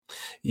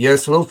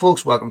Yes, hello,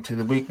 folks. Welcome to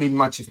the weekly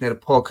Matches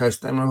United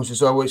podcast. I'm your host,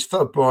 as always,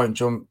 Phil Brian,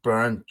 joined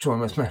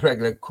with my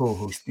regular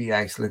co-host, the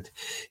excellent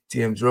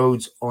James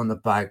Rhodes, on the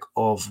back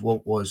of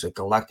what was a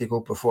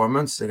Galactico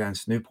performance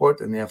against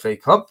Newport in the FA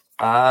Cup.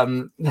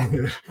 In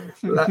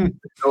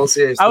all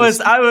seriousness,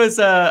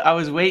 I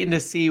was waiting to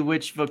see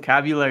which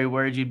vocabulary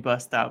word you'd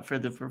bust out for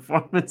the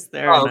performance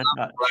there, and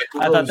I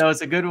thought that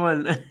was a good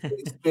one.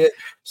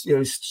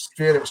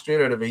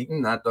 straight out of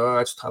Eton.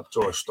 That's top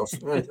drawer stuff.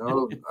 Right,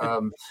 no,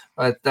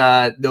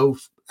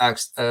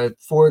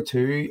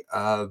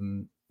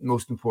 4-2.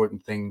 Most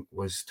important thing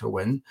was to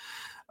win.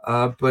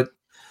 But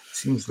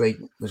seems like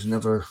there's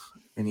never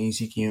an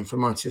easy game for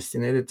Manchester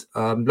United.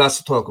 Lots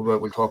to talk about.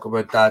 We'll talk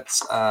about that.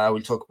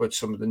 We'll talk about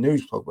some of the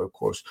news. We'll talk about, of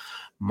course,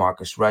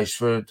 Marcus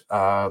Rashford.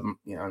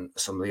 And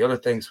some of the other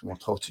things. We'll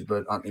talk to you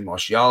about Anthony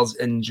Martial's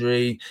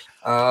injury.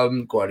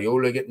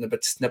 Guardiola getting a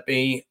bit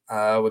snippy.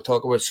 We'll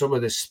talk about some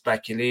of the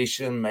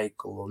speculation.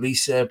 Michael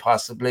Olise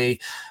possibly.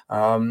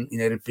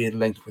 United being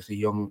linked with a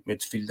young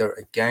midfielder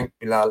at Genk,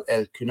 Bilal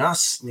El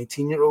Khannouss, an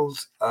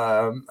 18-year-old,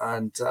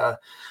 and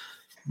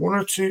one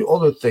or two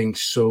other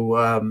things.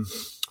 So,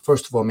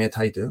 first of all, mate,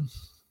 how you doing?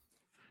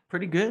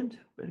 Pretty good.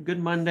 Good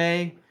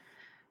Monday.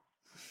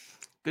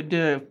 Good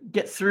to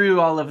get through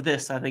all of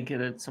this. I think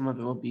some of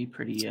it will be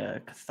pretty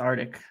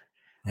cathartic.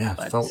 Yeah,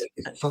 it felt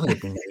like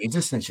it'd been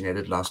ages since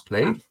United last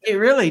played. It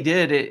really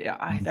did.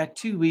 That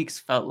 2 weeks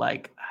felt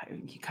like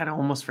you kind of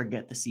almost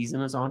forget the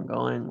season is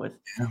ongoing with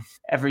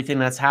everything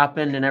that's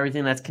happened and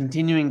everything that's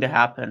continuing to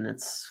happen.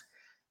 It's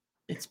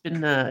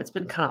been kind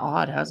of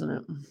odd, hasn't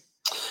it?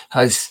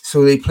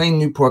 So they play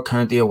Newport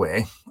County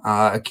away,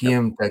 a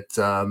game that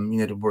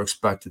United were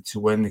expected to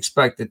win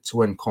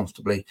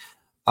comfortably.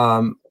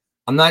 I'm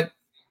not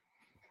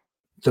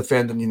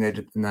defending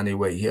United in any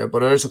way here, but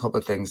there's a couple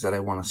of things that I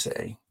want to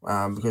say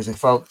because I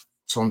felt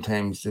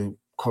sometimes the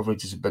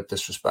coverage is a bit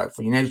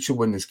disrespectful. United should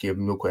win this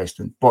game, no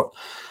question. But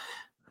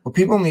what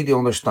people need to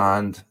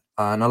understand,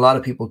 and a lot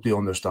of people do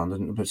understand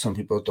it, but some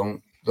people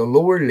don't, the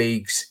lower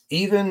leagues,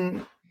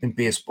 even in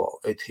baseball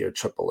out here,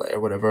 AAA or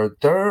whatever,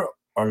 there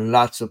are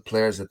lots of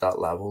players at that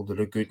level that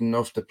are good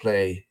enough to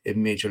play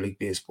in Major League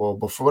Baseball,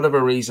 but for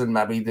whatever reason,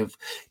 maybe they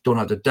don't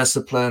have the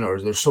discipline, or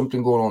there's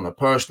something going on in their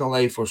personal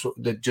life, or so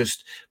that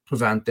just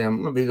prevent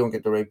them. Maybe they don't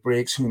get the right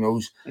breaks. Who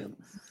knows?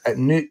 At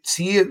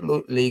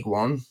League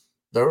One,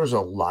 there is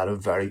a lot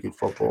of very good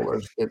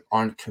footballers that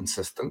aren't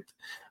consistent.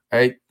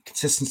 Right?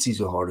 Consistency is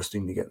the hardest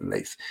thing to get in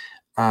life.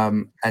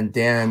 And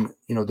then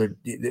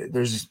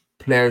there's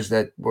players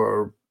that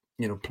were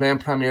playing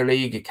Premier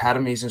League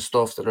academies and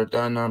stuff that are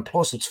down there. And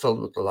plus, it's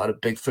filled with a lot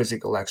of big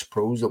physical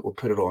ex-pros that will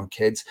put it on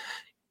kids.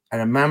 And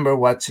I remember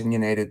watching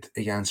United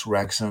against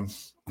Wrexham,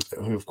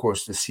 who, of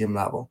course, the same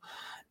level,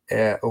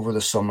 over the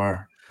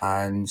summer.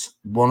 And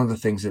one of the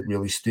things that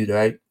really stood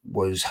out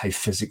was how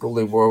physical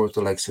they were with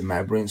the likes of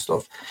Mabry and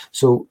stuff.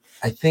 So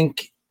I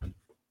think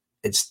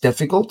it's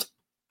difficult.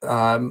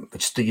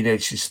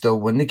 United should still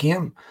win the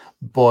game.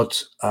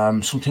 But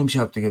sometimes you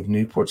have to give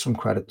Newport some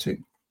credit too.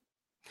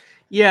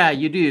 Yeah,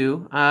 you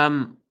do.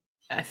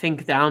 I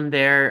think down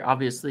there,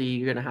 obviously,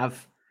 you're going to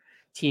have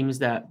teams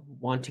that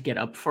want to get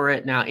up for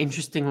it. Now,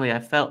 interestingly, I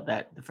felt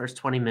that the first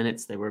 20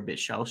 minutes, they were a bit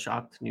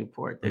shell-shocked,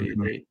 Newport.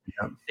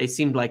 They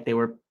seemed like they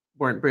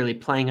weren't really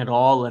playing at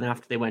all. And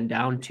after they went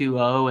down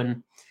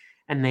 2-0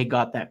 and they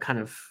got that kind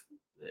of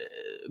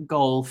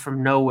goal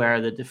from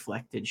nowhere, the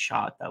deflected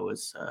shot, that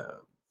was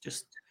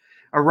just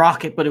a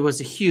rocket, but it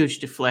was a huge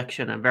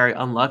deflection, a very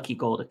unlucky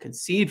goal to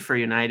concede for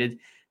United.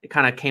 It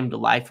kind of came to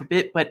life a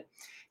bit, but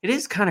it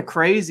is kind of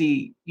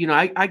crazy.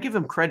 I give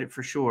them credit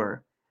for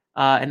sure.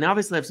 And they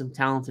obviously have some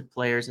talented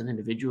players and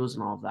individuals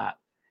and all of that.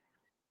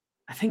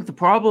 I think the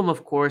problem,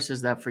 of course,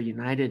 is that for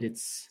United, it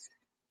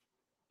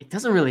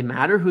doesn't really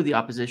matter who the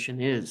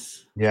opposition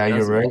is. Yeah,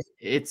 you're right.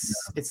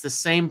 It's the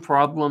same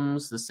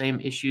problems, the same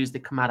issues. They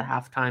come out of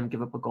halftime,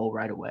 give up a goal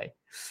right away.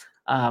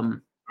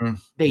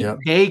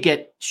 They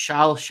get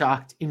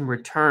shell-shocked in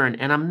return.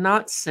 And I'm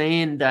not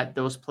saying that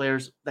those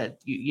players that,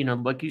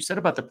 like you said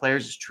about the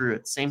players is true.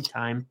 At the same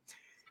time,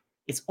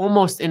 it's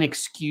almost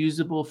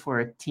inexcusable for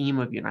a team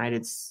of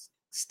United's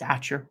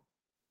stature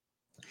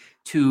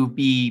to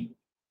be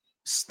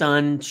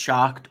stunned,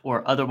 shocked,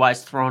 or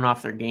otherwise thrown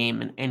off their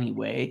game in any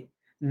way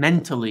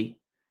mentally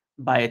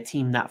by a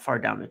team that far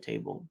down the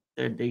table.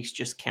 They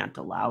just can't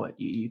allow it.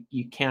 You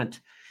can't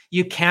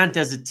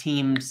as a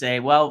team say,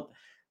 well,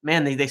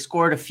 man, they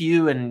scored a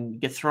few and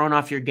get thrown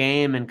off your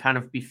game and kind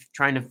of be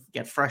trying to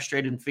get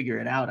frustrated and figure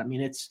it out. I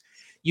mean, it's,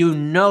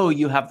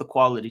 you have the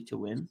quality to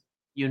win.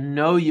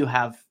 You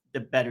have the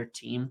better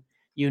team.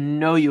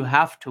 You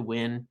have to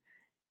win.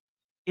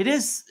 It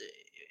is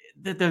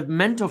the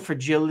mental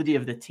fragility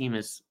of the team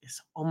is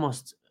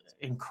almost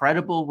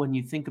incredible when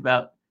you think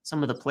about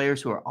some of the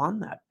players who are on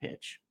that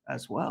pitch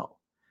as well,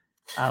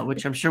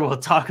 which I'm sure we'll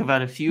talk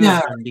about a few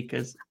of them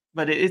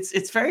but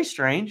it's very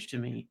strange to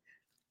me.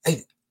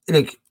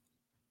 Look,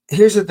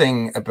 here's the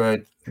thing about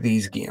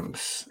these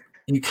games.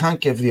 You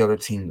can't give the other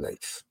team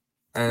life.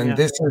 And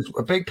this is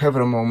a big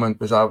pivotal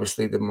moment, was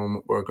obviously the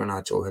moment where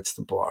Garnacho hits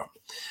the bar.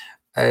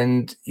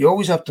 And you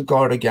always have to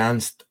guard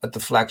against a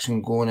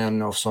deflection going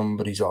in off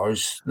somebody's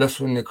arse,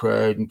 lifting the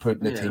crowd and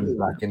putting the team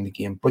back in the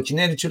game. But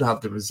United should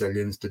have the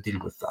resilience to deal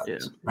with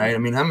that, right? I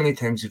mean, how many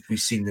times have we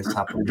seen this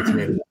happen with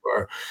United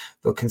where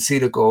they'll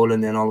concede a goal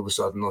and then all of a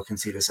sudden they'll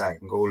concede a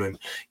second goal? And,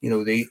 you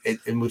know,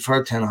 and we've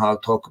heard Ten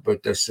Hag talk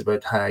about this,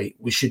 about how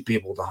we should be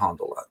able to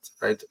handle that,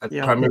 right? At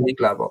Premier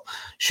League level,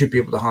 should be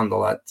able to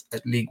handle that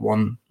at League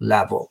One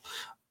level.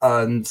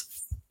 And,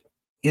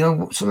 you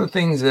know, some of the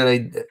things that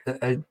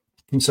I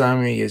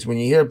concern me is when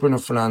you hear Bruno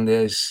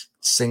Fernandes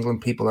singling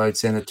people out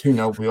saying a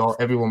 2-0,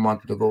 everyone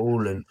wanted a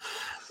goal, and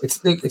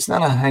it's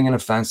not a hanging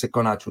offense that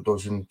Garnacho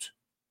doesn't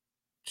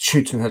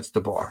shoot and hits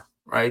the bar,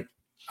 right?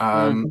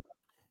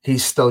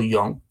 He's still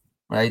young,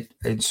 right?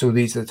 And so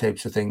these are the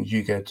types of things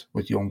you get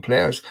with young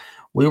players.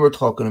 We were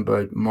talking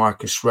about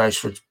Marcus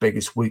Rashford's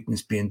biggest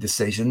weakness being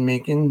decision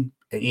making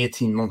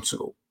 18 months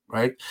ago,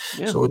 right?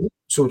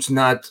 So it's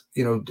not,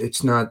 you know,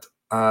 it's not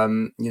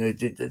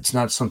it's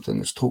not something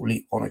that's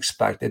totally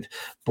unexpected.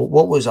 But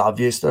what was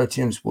obvious there,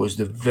 James, was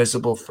the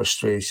visible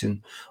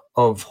frustration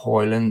of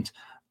Højlund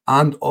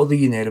and other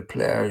United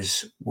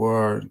players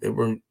were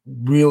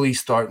really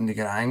starting to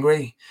get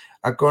angry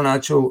at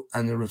Garnacho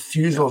and the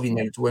refusal of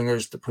United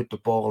wingers to put the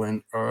ball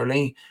in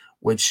early,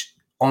 which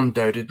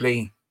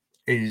undoubtedly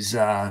is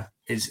a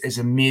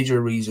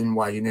major reason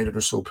why United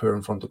are so poor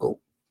in front of goal.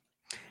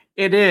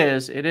 It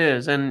is,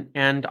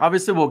 and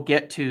obviously we'll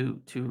get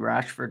to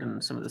Rashford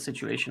and some of the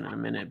situation in a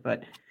minute.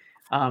 But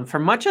for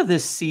much of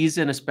this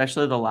season,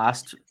 especially the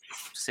last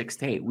 6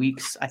 to 8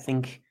 weeks, I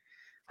think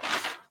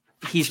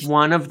he's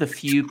one of the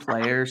few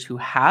players who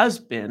has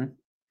been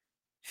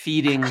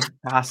feeding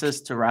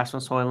passes to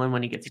Rasmus Højlund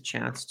when he gets a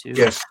chance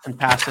to, and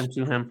pass them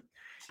to him,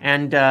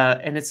 and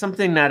it's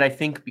something that I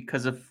think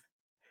because of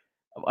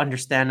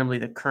understandably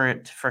the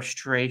current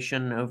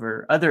frustration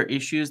over other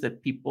issues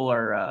that people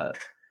are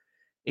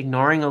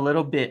ignoring a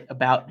little bit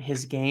about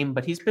his game,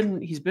 but he's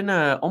been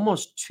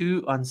almost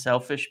too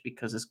unselfish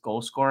because his goal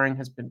scoring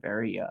has been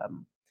very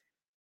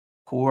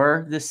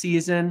poor this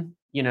season.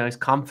 You know, his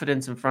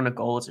confidence in front of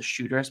goal as a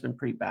shooter has been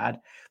pretty bad,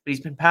 but he's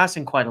been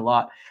passing quite a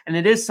lot, and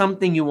it is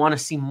something you want to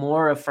see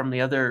more of from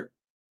the other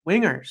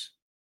wingers.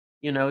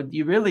 You know,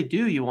 you really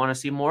do. You want to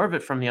see more of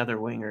it from the other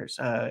wingers,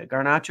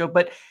 Garnacho,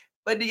 but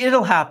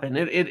it'll happen.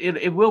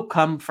 It will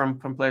come from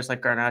players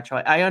like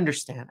Garnacho. I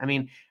understand. I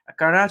mean, at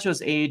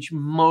Garnacho's age,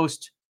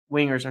 most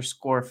wingers are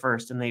score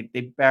first, and they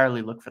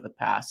barely look for the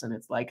pass. And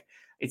it's like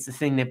it's the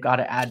thing they've got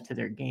to add to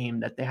their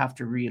game that they have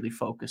to really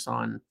focus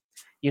on,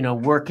 you know,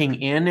 working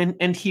in.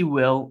 And he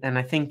will. And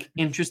I think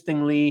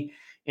interestingly,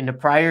 in the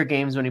prior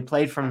games when he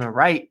played from the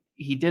right,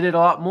 he did it a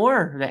lot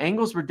more. The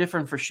angles were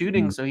different for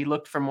shooting, so he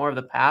looked for more of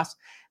the pass,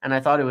 and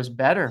I thought it was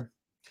better.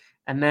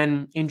 And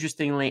then,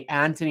 interestingly,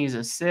 Anthony's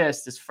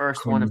assist, his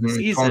first one of the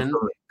season,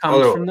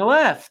 comes from the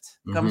left.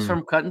 Comes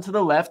from cutting to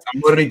the left,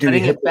 and what did he do?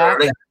 Cutting it back.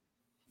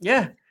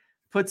 Yeah,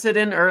 puts it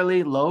in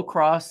early, low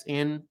cross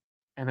in,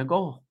 and a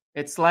goal.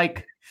 It's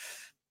like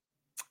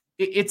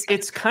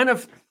it's kind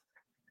of,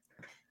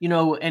 you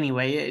know.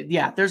 Anyway,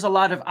 yeah. There's a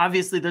lot of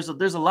obviously there's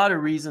a lot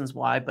of reasons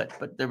why,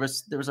 but there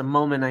was a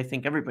moment, I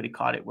think everybody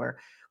caught it, where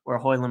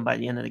Højlund by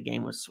the end of the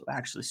game was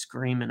actually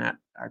screaming at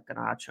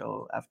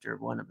Garnacho after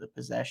one of the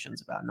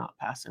possessions about not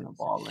passing the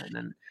ball in.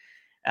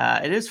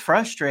 And it is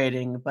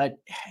frustrating, but,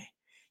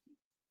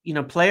 you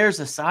know, players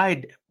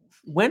aside,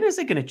 when is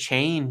it going to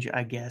change,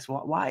 I guess?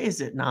 Why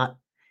is it not?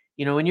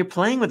 You know, when you're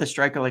playing with a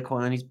striker like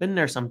Højlund, he's been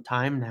there some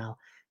time now,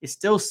 it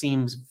still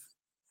seems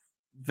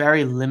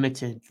very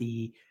limited,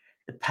 the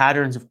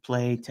patterns of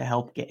play to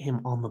help get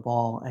him on the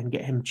ball and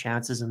get him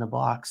chances in the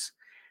box.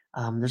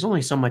 There's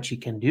only so much he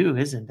can do,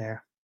 isn't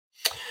there?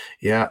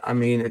 Yeah, I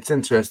mean, it's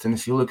interesting.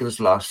 If you look at his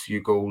last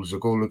few goals, the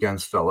goal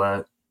against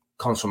Villa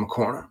comes from a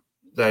corner.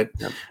 The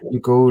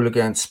goal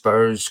against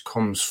Spurs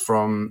comes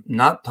from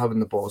not having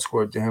the ball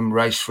scored to him.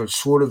 Rashford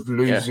sort of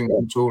losing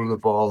control of the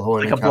ball.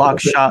 Like a block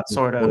shot,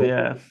 sort of,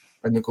 yeah.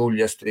 And the goal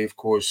yesterday, of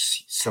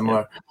course,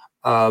 similar.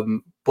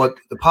 But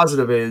the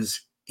positive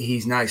is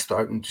he's now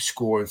starting to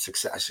score in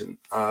succession.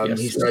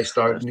 He's now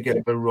starting to get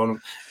a bit of run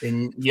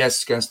in,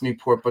 against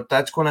Newport, but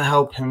that's going to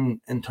help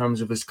him in terms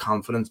of his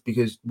confidence,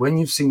 because when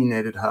you've seen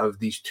United have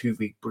these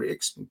 2-week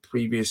breaks,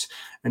 previous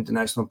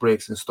international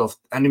breaks and stuff,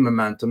 any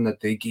momentum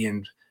that they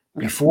gained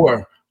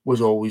before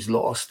was always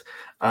lost.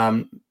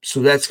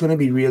 So that's going to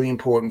be really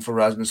important for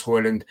Rasmus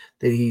Højlund,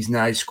 that he's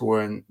now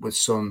scoring with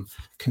some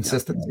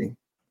consistency.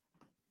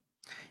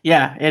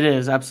 Yeah, it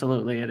is.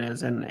 Absolutely, it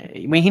is. And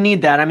he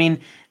need that. I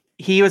mean,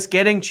 he was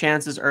getting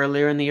chances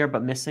earlier in the year,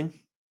 but missing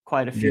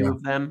quite a few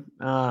of them.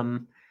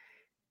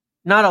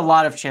 Not a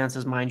lot of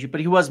chances, mind you,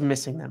 but he was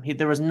missing them.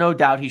 There was no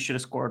doubt he should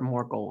have scored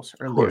more goals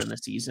earlier in the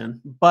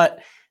season. But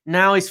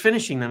now he's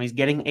finishing them. He's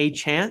getting a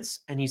chance,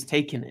 and he's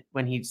taking it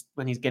when he's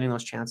getting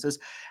those chances,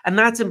 and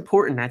that's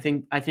important. I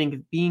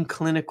think being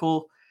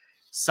clinical,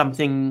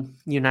 something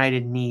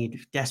United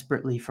need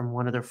desperately from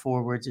one of their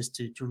forwards, is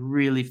to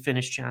really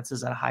finish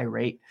chances at a high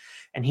rate.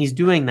 And he's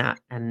doing that.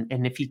 And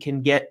if he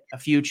can get a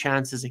few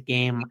chances a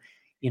game,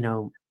 you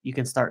know, you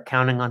can start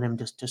counting on him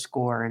just to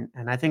score.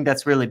 And I think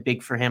that's really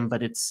big for him.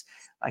 But it's,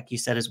 like you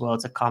said as well,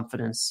 it's a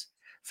confidence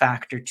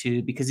factor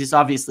too, because he's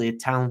obviously a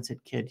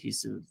talented kid.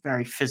 He's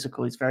very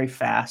physical. He's very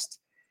fast.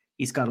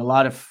 He's got a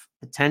lot of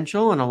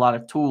potential and a lot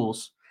of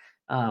tools.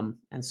 And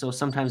so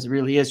sometimes it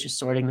really is just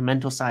sorting the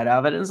mental side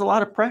of it. And there's a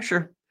lot of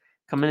pressure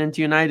coming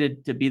into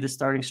United to be the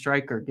starting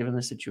striker, given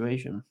the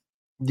situation.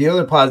 The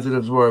other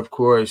positives were, of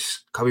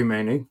course, Kobe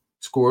Mainoo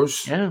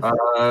scores,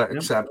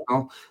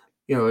 exceptional.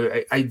 You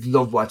know, I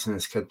love watching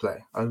this kid play.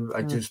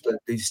 I just,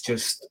 he's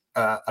just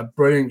a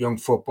brilliant young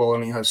footballer,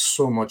 and he has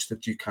so much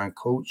that you can't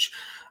coach.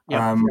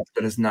 That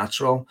is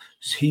natural.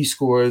 He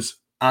scores.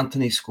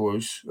 Anthony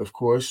scores, of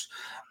course.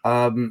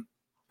 I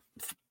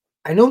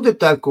know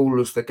that goal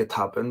looks like it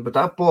happened, but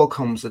that ball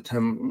comes at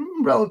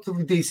him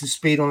relatively decent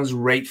speed on his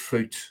right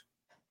foot.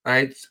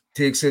 Right,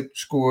 takes it,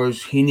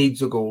 scores. He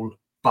needs a goal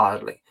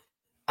badly.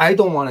 I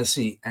don't want to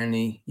see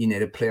any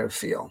United player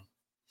fail.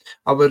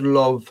 I would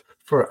love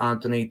for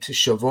Anthony to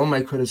shove all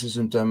my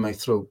criticism down my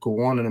throat,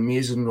 go on an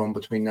amazing run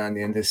between now and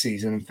the end of the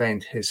season, and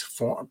find his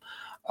form.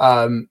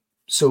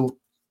 So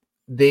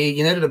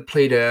United have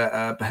played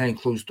a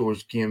behind closed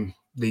doors game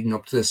leading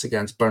up to this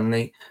against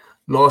Burnley,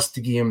 lost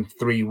the game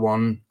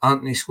 3-1.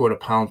 Anthony scored a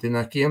penalty in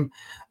that game.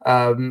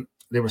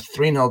 They were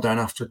 3-0 down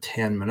after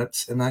 10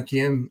 minutes in that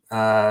game.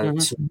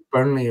 So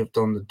Burnley have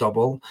done the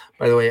double.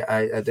 By the way,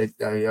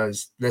 I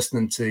was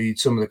listening to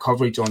some of the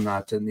coverage on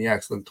that in the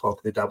Excellent Talk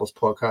of the Devils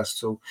podcast.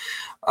 So,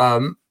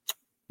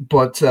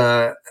 but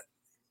the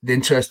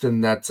interesting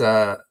that,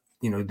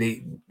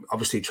 they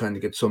obviously trying to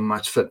get some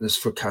match fitness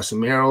for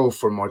Casemiro,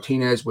 for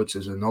Martinez, which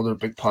is another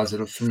big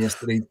positive from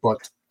yesterday.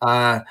 But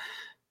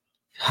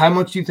how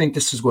much do you think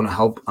this is going to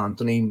help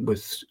Anthony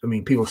with, I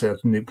mean, people say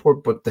it's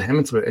Newport, but to him,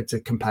 it's a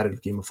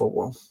competitive game of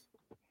football.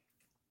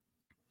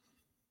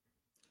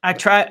 I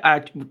try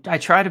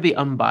to be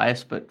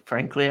unbiased, but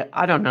frankly,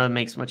 I don't know it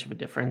makes much of a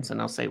difference, and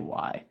I'll say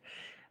why.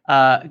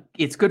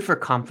 It's good for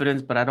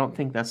confidence, but I don't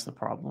think that's the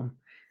problem.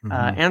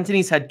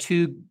 Anthony's had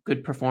 2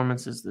 good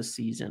performances this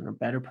season, or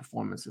better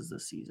performances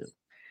this season.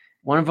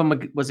 One of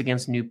them was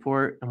against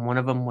Newport, and one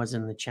of them was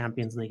in the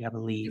Champions League, I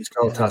believe.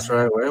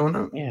 Galatasaray away,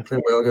 wasn't it? Yeah.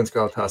 Played well against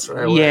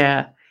Galatasaray away.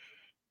 Yeah.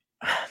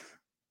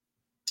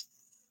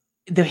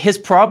 His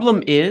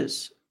problem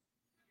is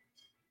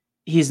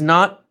he's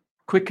not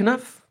quick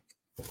enough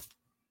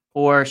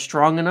or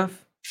strong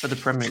enough for the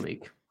Premier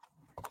League,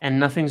 and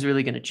nothing's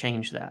really going to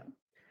change that.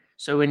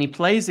 So when he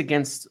plays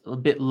against a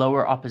bit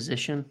lower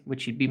opposition,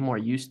 which he'd be more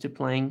used to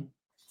playing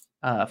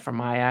from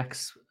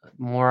Ajax,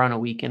 more on a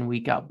week in,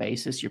 week out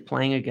basis, you're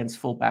playing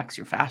against fullbacks.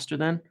 You're faster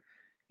than,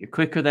 you're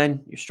quicker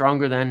than, you're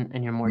stronger than,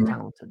 and you're more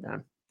talented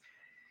than.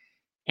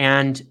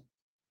 And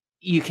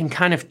you can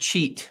kind of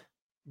cheat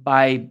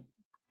by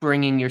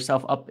bringing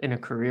yourself up in a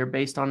career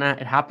based on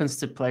that. It happens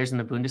to players in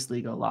the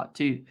Bundesliga a lot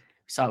too. We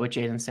saw it with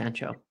Jadon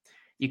Sancho.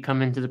 You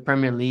come into the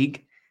Premier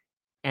League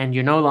and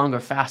you're no longer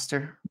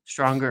faster,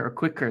 stronger, or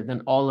quicker than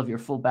all of your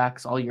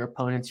fullbacks, all your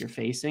opponents you're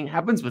facing. It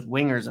happens with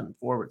wingers and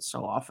forwards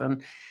so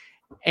often.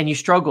 And you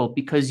struggle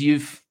because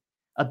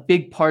a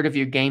big part of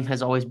your game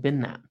has always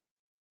been that.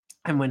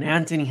 And when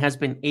Anthony has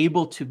been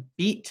able to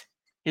beat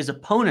his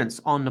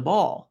opponents on the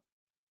ball,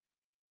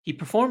 he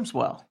performs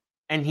well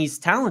and he's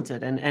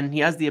talented and he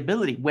has the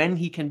ability when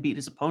he can beat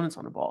his opponents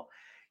on the ball.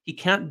 He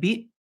can't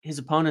beat his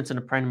opponents in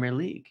the Premier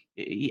League.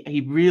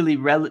 He really,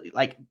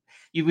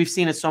 we've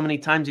seen it so many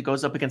times. He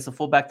goes up against the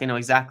fullback. They know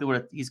exactly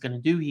what he's going to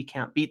do. He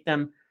can't beat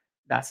them.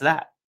 That's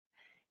that.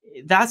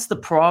 That's the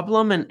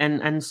problem.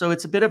 And so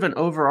it's a bit of an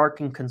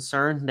overarching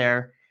concern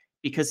there,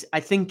 because I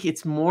think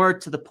it's more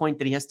to the point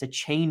that he has to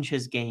change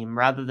his game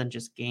rather than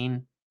just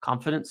gain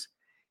confidence.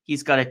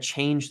 He's got to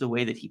change the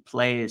way that he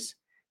plays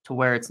to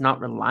where it's not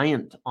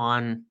reliant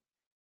on,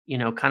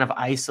 kind of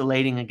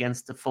isolating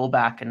against the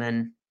fullback and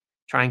then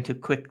trying to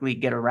quickly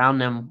get around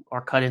them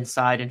or cut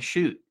inside and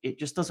shoot. It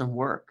just doesn't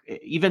work.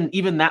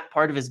 Even that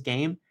part of his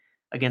game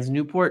against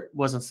Newport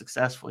wasn't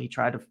successful. He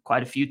tried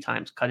quite a few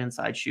times, cut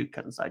inside, shoot.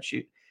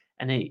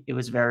 And it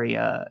was very,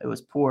 it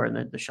was poor.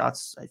 And the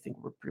shots, I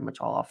think, were pretty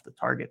much all off the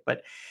target.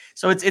 But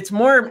so it's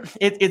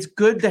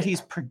good that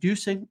he's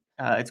producing.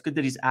 It's good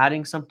that he's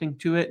adding something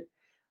to it.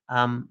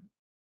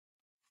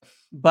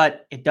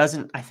 But it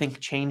doesn't, I think,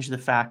 change the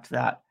fact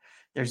that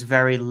there's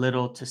very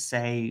little to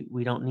say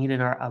we don't need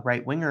a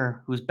right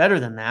winger who's better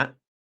than that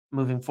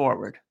moving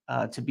forward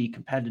to be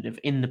competitive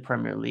in the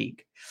Premier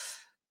League.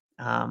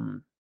 I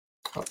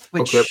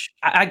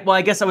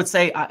guess I would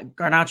say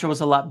Garnacho was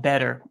a lot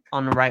better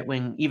on the right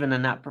wing, even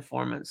in that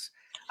performance.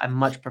 I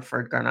much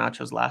preferred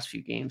Garnacho's last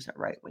few games at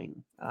right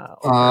wing.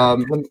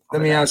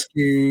 Let me ask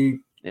you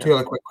 2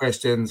 other quick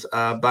questions.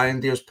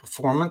 Bayandier's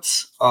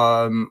performance.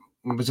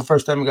 It was the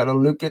first time we got a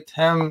look at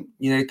him.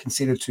 He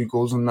conceded 2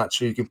 goals. I'm not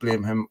sure you could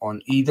blame him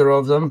on either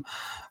of them.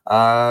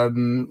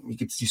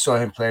 You saw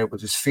him play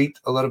with his feet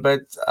a little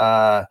bit.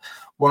 1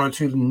 or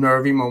 2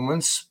 nervy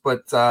moments,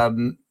 but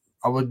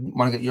I would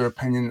want to get your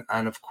opinion.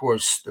 And of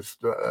course,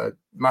 the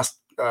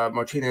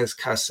Martinez,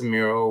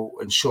 Casemiro,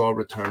 and Shaw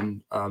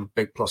return,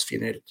 big plus for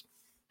United.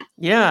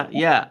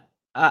 Yeah.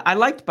 I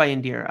liked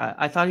Bayindir.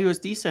 I thought he was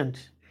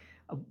decent.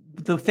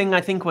 The thing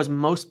I think was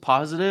most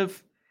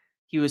positive,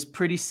 he was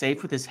pretty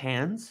safe with his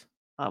hands.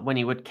 When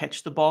he would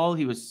catch the ball,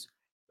 he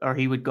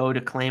would go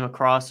to claim a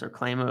cross or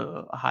claim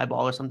a high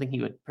ball or something. He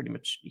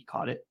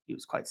caught it. He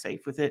was quite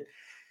safe with it.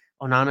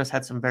 Onana's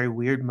had some very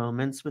weird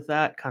moments with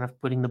that, kind of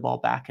putting the ball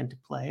back into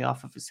play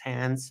off of his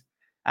hands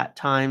at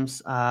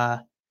times.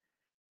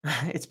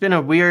 It's been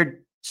a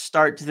weird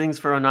start to things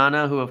for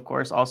Onana, who of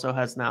course also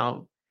has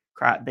now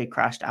they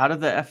crashed out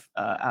of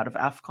out of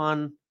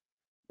AFCON.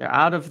 They're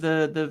out of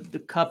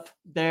the cup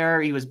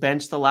there. He was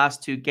benched the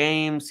last 2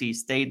 games. He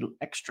stayed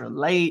extra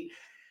late.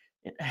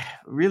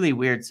 Really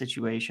weird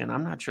situation.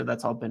 I'm not sure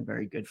that's all been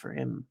very good for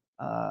him.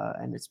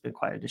 And it's been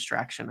quite a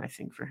distraction, I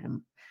think, for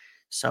him.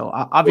 So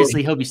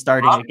obviously he'll be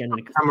starting again.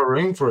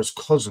 Cameroon for his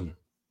cousin.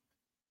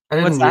 I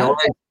What's didn't that?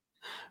 realize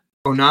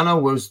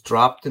Onana was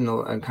dropped in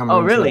Cameroon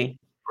Oh, really?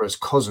 for his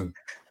cousin.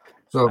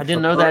 So I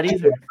didn't know that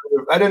either.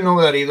 I didn't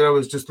know that either. I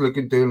was just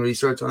doing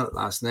research on it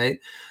last night,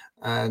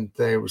 and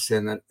they were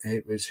saying that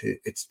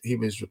he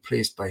was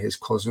replaced by his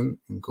cousin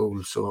in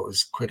goal. So it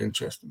was quite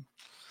interesting.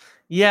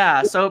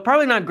 Yeah, so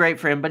probably not great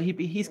for him, but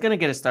he's going to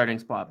get a starting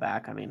spot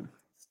back. I mean,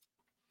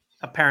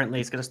 apparently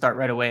he's going to start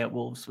right away at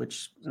Wolves,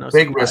 which no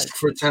big surprise. risk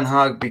for Ten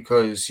Hag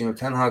because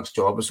Ten Hag's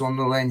job is on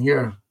the line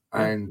here,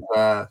 and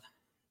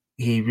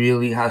he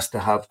really has to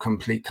have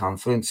complete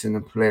confidence in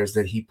the players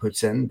that he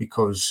puts in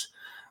because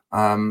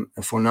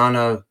if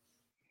Onana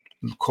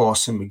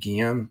costs him a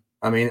game.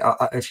 I mean,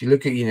 if you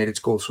look at United's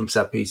goals from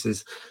set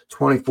pieces,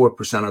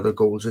 24% of their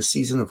goals this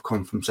season have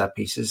come from set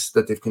pieces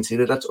that they've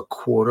conceded. That's a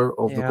quarter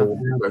of the goals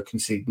they're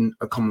conceding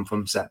are coming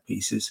from set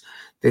pieces.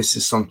 This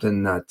is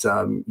something that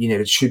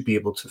United should be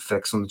able to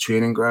fix on the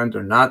training ground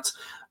or not.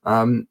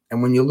 And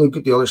when you look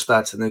at the other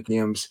stats in the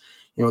games,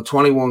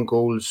 21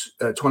 goals,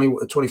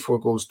 24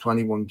 goals,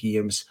 21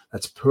 games.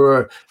 That's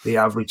poor. They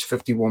average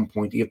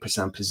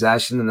 51.8%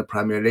 possession in the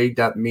Premier League.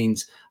 That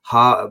means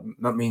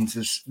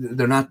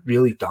they're not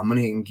really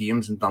dominating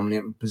games and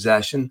dominating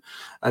possession.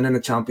 And in the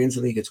Champions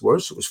League, it's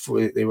worse.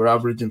 They were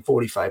averaging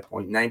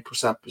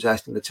 45.9%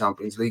 possession in the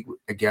Champions League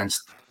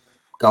against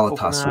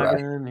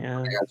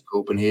Galatasaray, against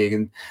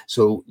Copenhagen.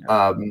 So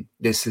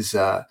this is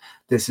a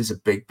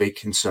big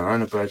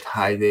concern about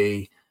how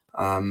they.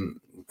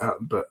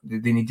 But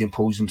they need to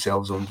impose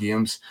themselves on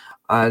games.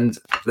 And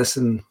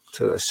listen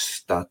to the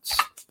stats.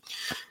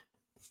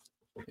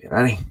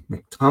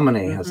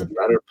 McTominay has a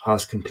better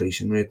pass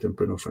completion rate than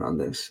Bruno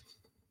Fernandes.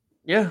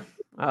 Yeah,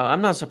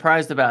 I'm not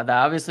surprised about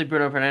that. Obviously,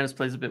 Bruno Fernandes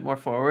plays a bit more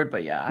forward,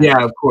 but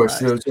of course.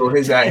 So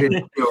his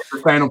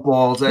final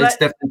balls, it's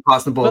definitely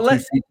passing the ball 2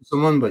 feet to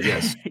someone. But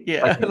yes,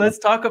 let's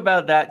talk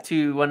about that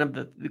too.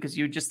 Because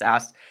you just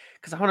asked,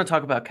 because I want to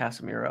talk about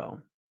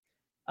Casemiro.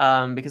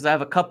 Because I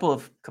have a couple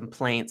of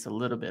complaints a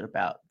little bit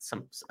about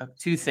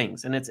two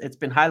things, and it's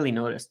been highly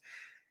noticed.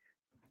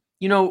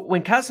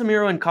 When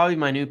Casemiro and Kobbie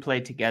Mainoo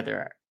played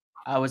together,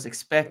 I was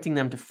expecting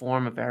them to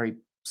form a very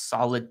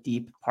solid,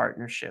 deep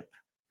partnership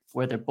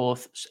where they're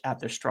both at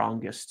their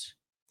strongest.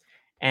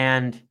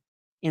 And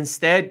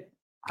instead,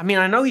 I mean,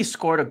 I know he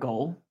scored a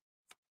goal,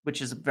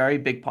 which is a very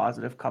big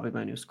positive, Kobbie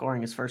Mainoo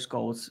scoring his first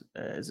goals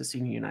as a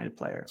senior United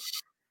player.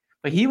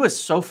 But he was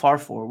so far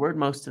forward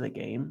most of the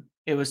game.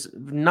 It was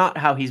not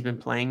how he's been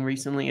playing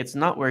recently. It's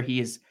not where he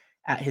is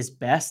at his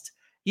best.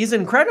 He's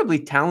an incredibly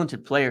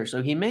talented player,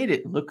 so he made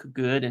it look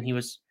good, and he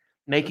was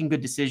making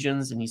good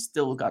decisions, and he's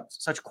still got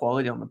such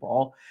quality on the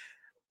ball.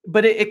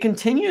 But it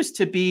continues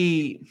to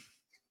be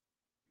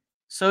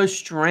so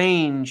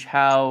strange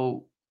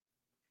how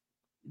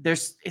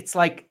it's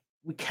like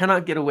we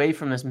cannot get away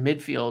from this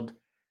midfield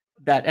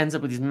that ends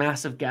up with these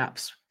massive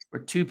gaps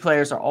where 2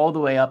 players are all the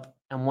way up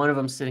and one of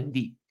them sitting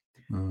deep.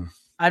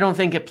 I don't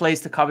think it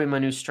plays to Kobbie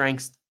Mainoo's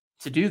strengths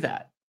to do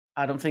that.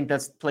 I don't think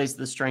that plays to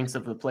the strengths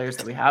of the players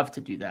that we have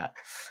to do that.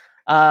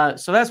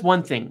 So that's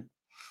one thing.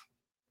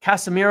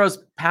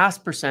 Casemiro's pass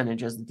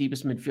percentage as the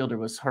deepest midfielder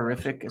was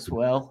horrific as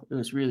well. It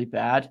was really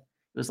bad.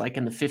 It was like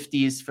in the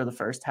 50s for the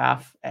first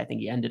half. I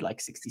think he ended like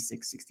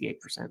 66,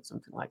 68%,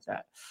 something like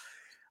that.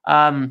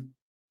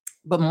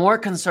 But more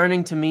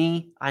concerning to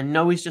me, I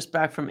know he's just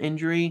back from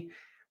injury,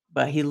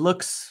 but he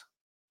looks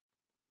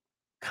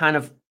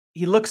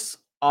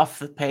off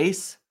the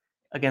pace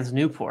against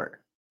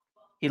Newport.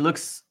 He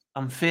looks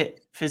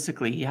unfit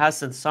physically. He has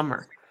since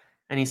summer,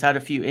 and he's had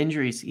a few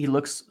injuries. He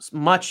looks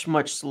much,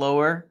 much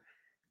slower.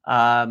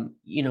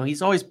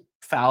 He's always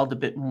fouled a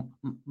bit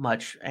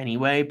much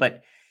anyway,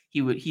 but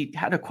he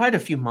had quite a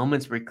few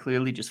moments where he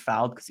clearly just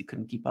fouled because he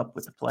couldn't keep up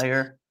with the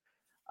player.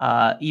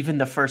 Even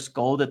the first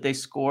goal that they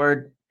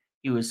scored,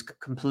 he was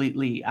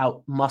completely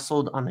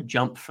out-muscled on the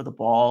jump for the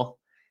ball.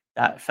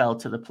 That fell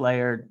to the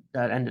player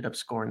that ended up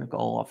scoring the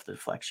goal off the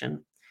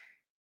deflection.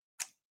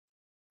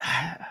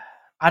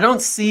 I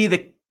don't see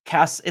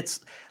it's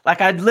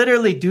like I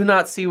literally do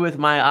not see with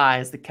my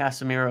eyes the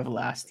Casemiro of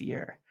last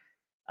year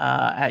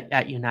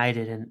at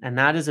United. And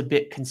that is a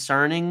bit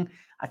concerning.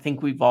 I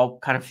think we've all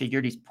kind of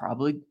figured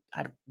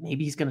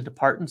maybe he's going to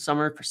depart in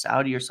summer for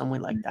Saudi or somewhere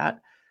like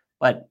that.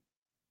 But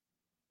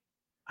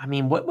I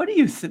mean, what do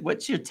you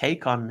what's your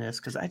take on this?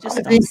 Because I just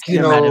I don't think, see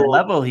him at a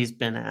level he's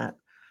been at.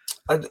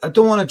 I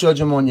don't want to judge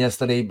him on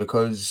yesterday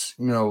because,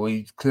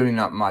 he's clearly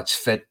not match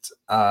fit.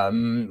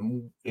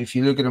 If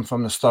you look at him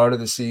from the start of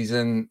the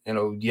season,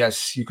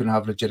 yes, you can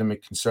have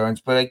legitimate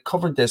concerns. But I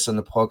covered this on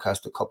the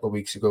podcast a couple of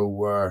weeks ago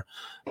where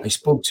I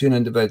spoke to an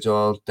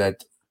individual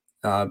that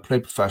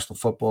played professional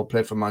football,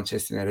 played for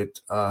Manchester United,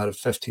 had a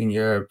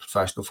 15-year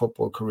professional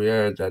football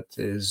career that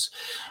is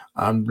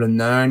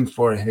renowned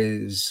for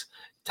his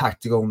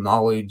tactical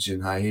knowledge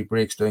and how he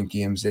breaks down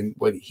games. And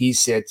what he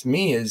said to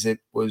me is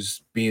it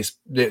was based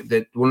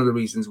that one of the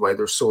reasons why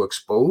they're so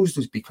exposed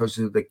is because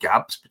of the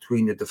gaps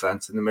between the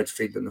defense and the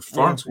midfield and the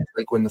front. Yeah.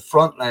 Like when the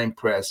front line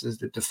presses,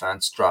 the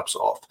defense drops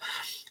off.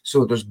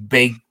 So there's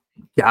big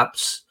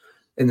gaps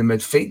in the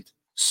midfield.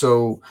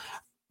 So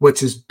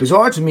which is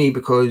bizarre to me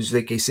because,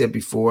 like I said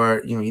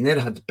before,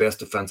 United had the best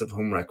defensive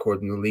home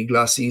record in the league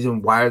last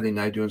season. Why are they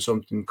now doing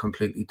something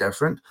completely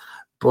different?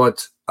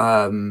 But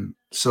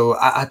so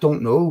I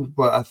don't know.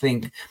 But I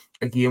think,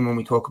 again, when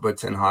we talk about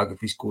Ten Hag, if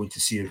he's going to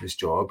save his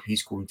job,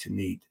 he's going to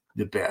need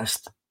the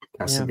best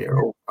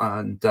Casemiro. Yeah.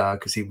 And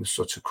because he was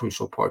such a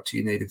crucial part to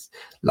United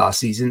last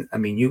season. I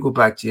mean, you go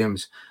back,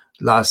 James,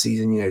 last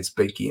season, United's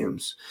big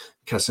games.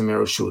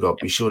 Casemiro showed up.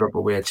 He showed up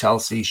away at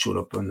Chelsea, showed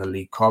up in the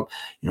League Cup,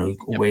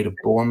 away to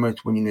Bournemouth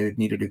when United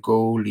needed to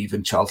go,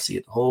 leaving Chelsea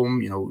at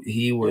home.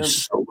 He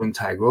was so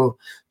integral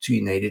to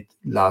United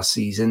last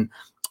season.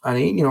 And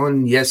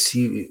and yes,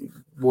 he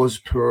was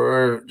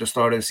poor at the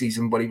start of the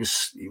season, but he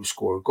was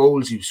scoring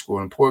goals. He was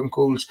scoring important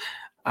goals.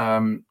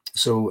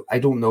 So I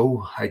don't know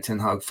how Ten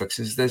Hag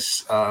fixes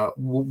this.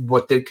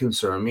 What did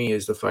concern me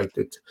is the fact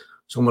that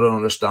someone that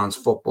understands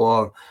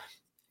football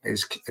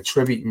is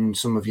attributing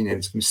some of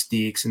United's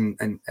mistakes and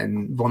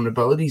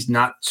vulnerabilities,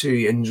 not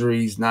to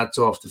injuries, not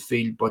to off the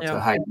field, but to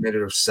how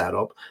United are set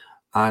up.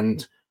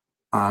 And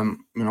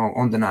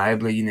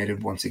undeniably,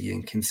 United once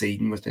again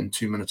conceding within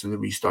 2 minutes of the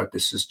restart.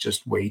 This is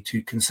just way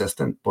too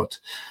consistent. But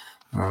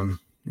I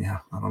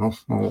don't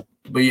know. Well,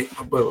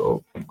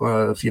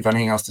 if you have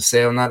anything else to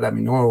say on that, let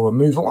me know. We'll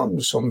move on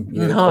to some.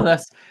 No,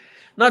 that's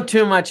not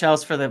too much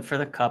else for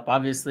the cup.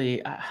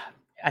 Obviously,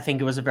 I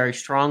think it was a very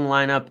strong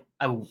lineup.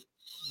 I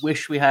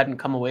wish we hadn't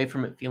come away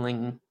from it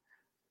feeling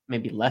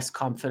maybe less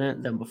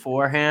confident than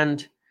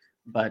beforehand,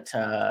 but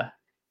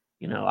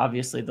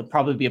obviously there'll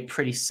probably be a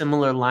pretty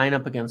similar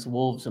lineup against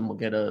Wolves, and we'll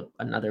get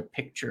another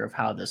picture of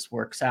how this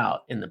works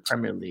out in the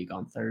Premier League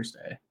on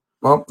Thursday.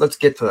 Well, let's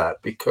get to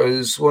that,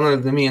 because one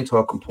of the main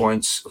talking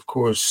points, of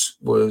course,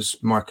 was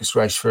Marcus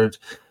Rashford,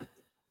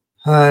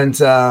 and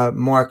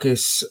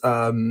Marcus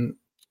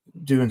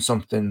doing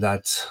something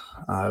that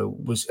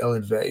was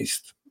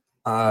ill-advised.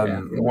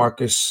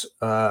 Marcus,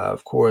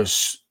 of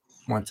course,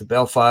 went to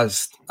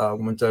Belfast,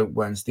 went out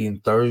Wednesday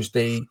and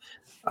Thursday.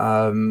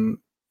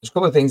 There's a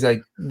couple of things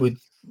I would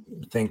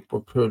think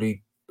were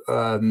pretty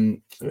poor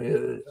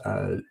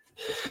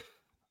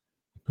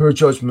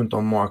judgment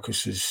on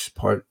Marcus's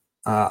part.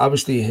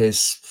 Obviously,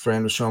 his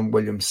friend Sean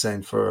Williams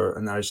signed for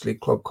an Irish league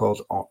club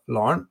called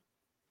Larne,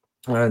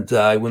 and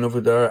I went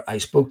over there. I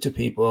spoke to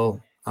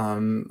people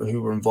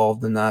who were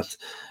involved in that,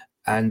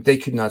 and they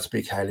could not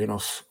speak highly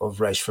enough of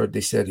Rashford. They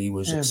said he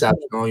was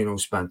exceptional,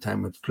 spent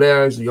time with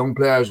players, the young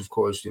players, of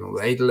course,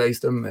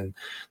 idolized him, and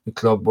the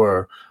club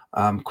were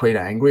quite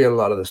angry at a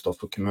lot of the stuff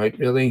that came out,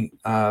 really.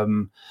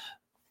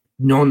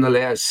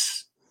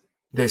 Nonetheless,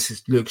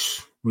 this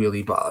looks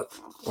really bad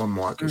on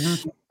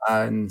Marcus.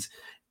 And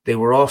they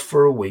were off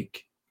for a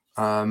week.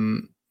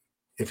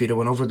 If he'd have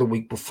went over the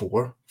week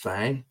before,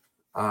 fine.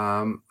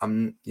 From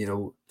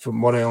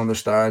what I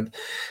understand,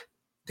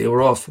 they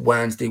were off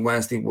Wednesday.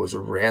 Wednesday was a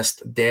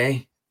rest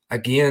day.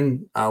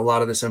 Again, a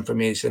lot of this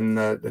information,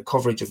 the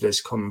coverage of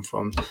this coming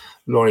from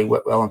Laurie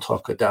Whitwell on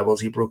Talk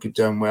Devils. He broke it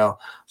down well.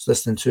 I was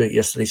listening to it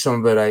yesterday.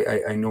 Some of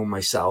it I know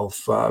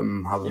myself,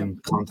 having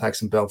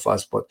contacts in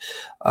Belfast. But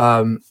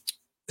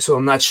so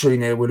I'm not sure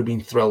they would have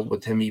been thrilled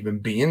with him even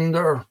being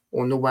there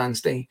on the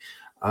Wednesday.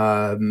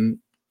 And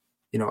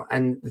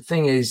the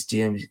thing is,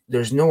 James,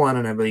 there's no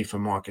anonymity for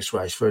Marcus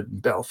Rashford in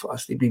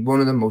Belfast. He'd be one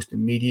of the most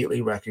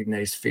immediately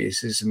recognized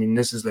faces. I mean,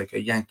 this is like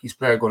a Yankees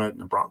player going out in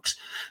the Bronx.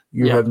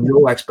 You have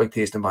no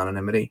expectation of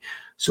anonymity.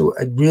 So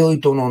I really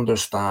don't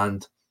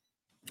understand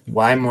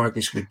why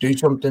Marcus would do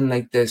something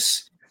like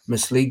this,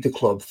 mislead the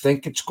club,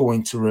 think it's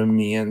going to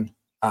remain.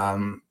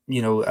 That'll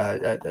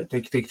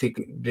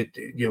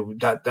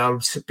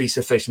be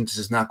sufficient. This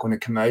is not going to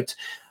come out.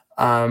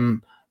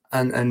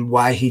 And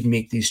why he'd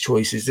make these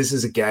choices. This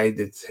is a guy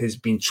that has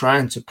been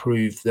trying to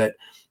prove that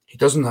he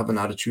doesn't have an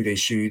attitude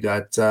issue,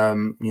 that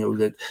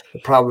that the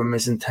problem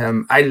isn't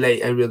him. I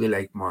really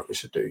like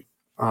Marcus, I do.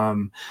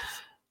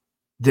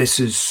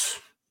 This is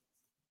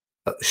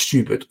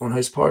stupid on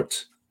his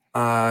part.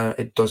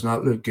 It does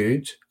not look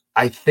good.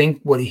 I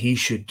think what he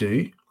should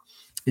do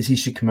is he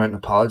should come out and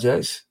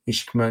apologize. He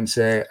should come out and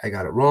say, I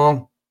got it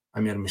wrong. I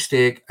made a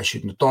mistake. I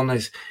shouldn't have done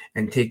this,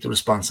 and take the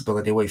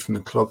responsibility away from the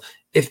club.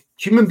 If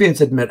human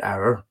beings admit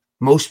error,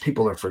 most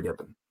people are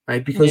forgiven,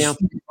 right? Because none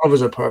of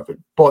us are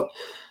perfect. But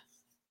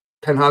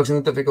Ten Hag's in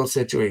a difficult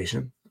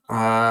situation.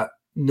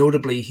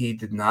 Notably, he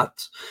did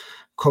not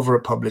cover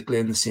it publicly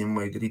in the same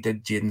way that he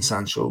did Jadon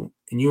Sancho.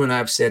 And you and I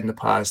have said in the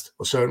past,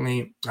 well,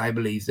 certainly I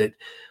believe that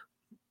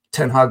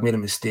Ten Hag made a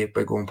mistake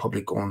by going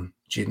public on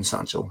Jadon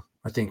Sancho.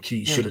 I think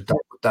he should have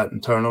dealt with that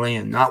internally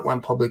and not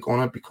went public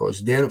on it,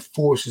 because then it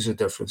forces a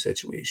different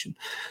situation.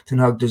 Ten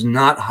Hag does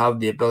not have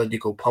the ability to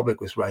go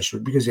public with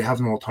Rashford because they have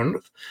no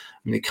alternative. I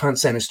mean, they can't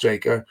sign a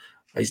striker.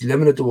 He's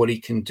limited to what he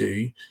can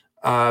do.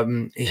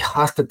 He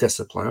has to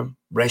discipline him.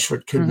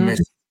 Rashford could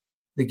miss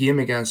the game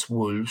against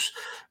Wolves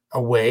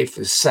away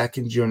for the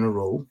second year in a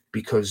row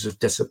because of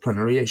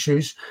disciplinary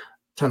issues.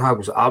 Ten Hag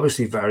was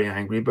obviously very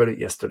angry about it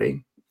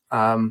yesterday.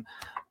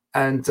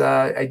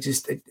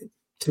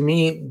 To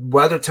me,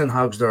 whether Ten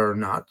Hag's there or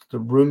not, the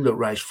rule that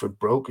Rashford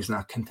broke is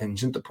not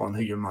contingent upon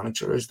who your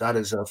manager is. That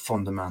is a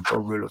fundamental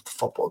rule of the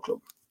football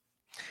club.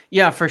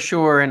 Yeah, for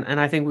sure. And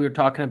I think we were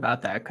talking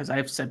about that because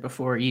I've said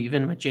before,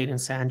 even with Jadon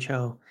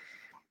Sancho,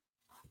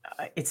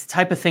 it's the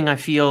type of thing I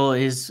feel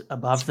is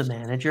above the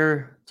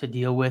manager to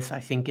deal with. I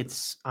think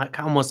it's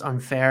almost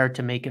unfair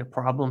to make it a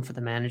problem for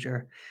the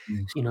manager.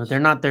 You know, they're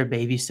not their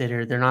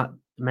babysitter. They're not,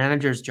 the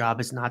manager's job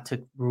is not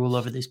to rule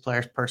over these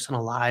players'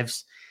 personal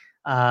lives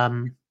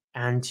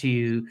and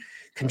to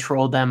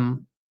control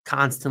them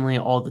constantly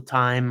all the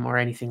time or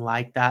anything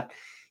like that.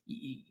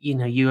 You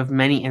know, you have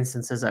many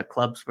instances at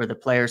clubs where the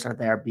players are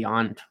there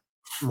beyond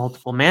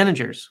multiple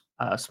managers,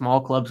 small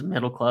clubs,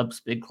 middle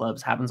clubs, big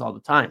clubs, happens all the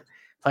time.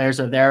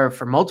 Players are there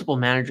for multiple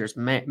managers.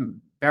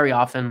 Very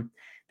often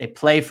they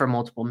play for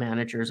multiple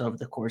managers over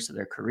the course of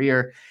their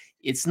career.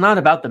 It's not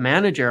about the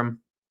manager.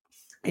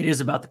 It is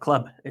about the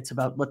club. It's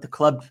about what the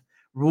club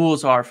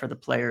rules are for the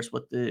players,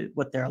 what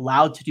they're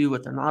allowed to do,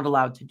 what they're not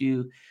allowed to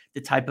do,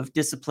 the type of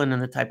discipline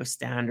and the type of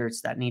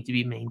standards that need to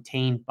be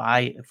maintained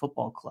by a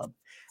football club.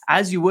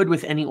 As you would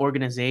with any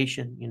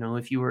organization, you know,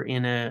 if you were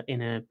in a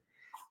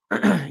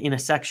in a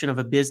section of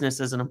a business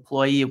as an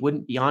employee, it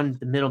wouldn't be on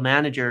the middle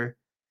manager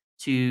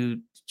to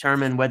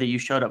determine whether you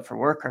showed up for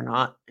work or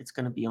not. It's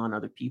going to be on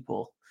other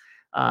people.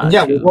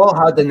 We've all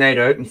had the night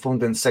out and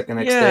phoned in sick the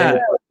next day.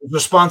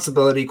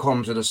 Responsibility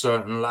comes at a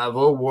certain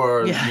level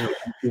where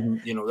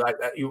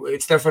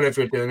it's different if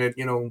you're doing it,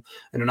 in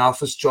an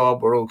office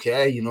job or but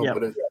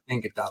I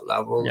think at that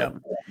level,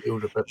 it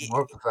would a bit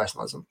more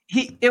professionalism.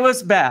 It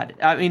was bad.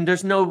 I mean,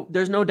 there's no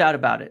doubt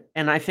about it,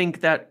 and I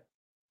think that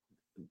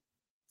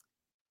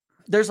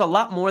there's a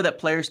lot more that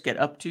players get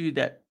up to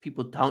that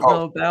people don't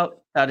know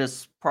about. That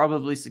is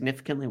probably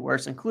significantly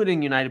worse,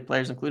 including United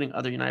players, including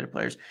other United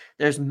players.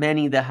 There's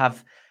many that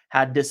have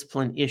had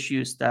discipline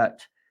issues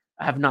that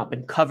have not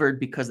been covered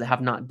because they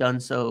have not done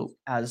so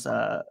as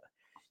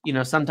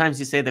sometimes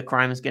you say the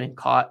crime is getting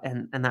caught,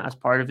 and that was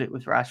part of it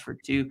with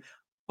Rashford too.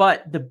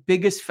 But the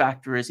biggest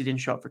factor is he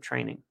didn't show up for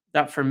training.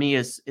 That for me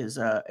is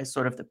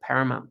sort of the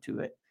paramount to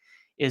it,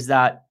 is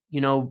that,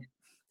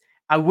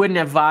 I wouldn't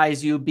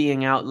advise you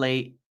being out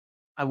late.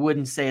 I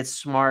wouldn't say it's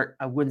smart.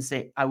 I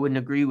wouldn't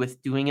agree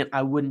with doing it.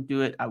 I wouldn't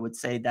do it. I would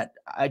say that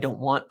I don't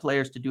want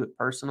players to do it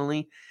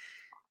personally.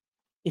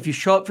 If you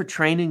show up for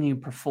training, you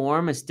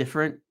perform, is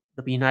different.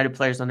 The United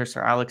players under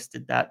Sir Alex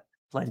did that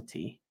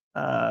plenty.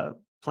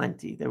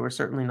 They were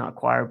certainly not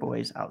choir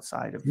boys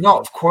outside of. No,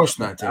 of course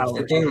not.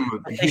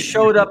 They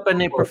showed up and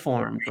they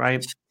performed,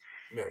 right?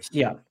 Yes.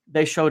 Yeah,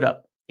 they showed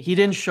up. He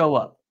didn't show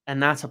up,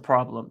 and that's a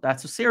problem.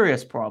 That's a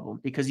serious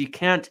problem because you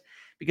can't.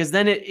 Because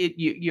then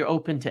you're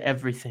open to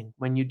everything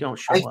when you don't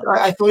show up.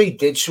 I thought he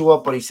did show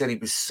up, but he said he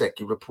was sick.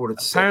 He reported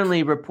sick. Apparently,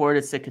 he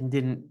reported sick and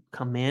didn't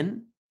come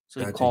in.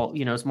 So he called.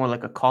 It's more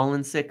like a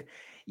call-in sick.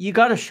 You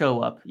got to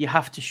show up. You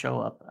have to show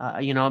up.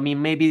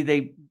 Maybe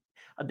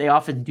they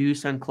often do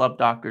send club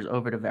doctors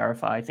over to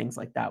verify things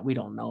like that. We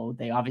don't know.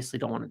 They obviously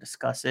don't want to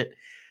discuss it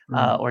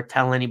or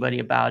tell anybody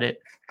about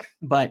it.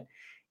 But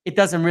it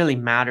doesn't really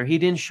matter. He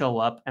didn't show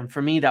up, and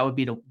for me, that would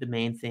be the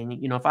main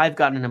thing. If I've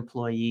got an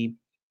employee.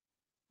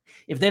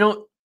 If they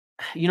don't,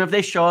 if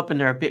they show up and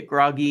they're a bit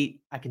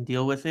groggy, I can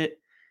deal with it.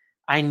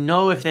 I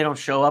know if they don't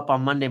show up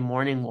on Monday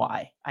morning,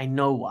 why. I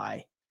know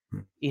why.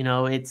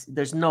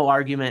 There's no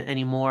argument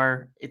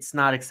anymore. It's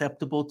not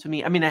acceptable to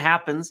me. I mean, it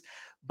happens,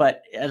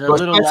 but at a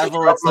little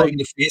level, it's like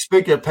your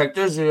Facebook, your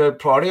pictures, your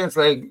applauding. It's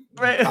like,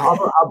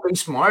 I'll be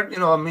smart.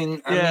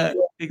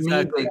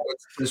 Exactly.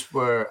 It's just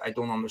where I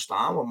don't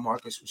understand what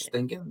Marcus was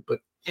thinking, but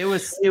it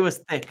was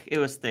thick. It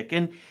was thick.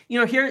 And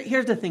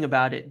here's the thing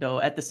about it though,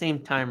 at the same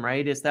time,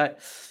 right, is that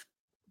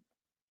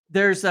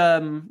there's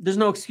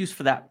no excuse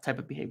for that type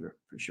of behavior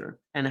for sure.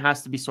 And it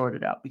has to be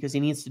sorted out because he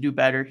needs to do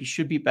better. He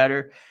should be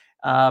better.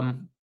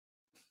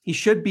 He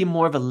should be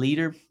more of a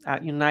leader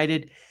at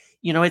United.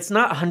 It's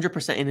not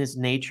 100% in his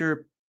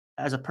nature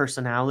as a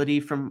personality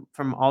from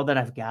all that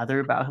I've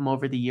gathered about him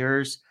over the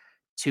years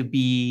to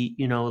be,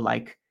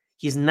 like,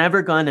 he's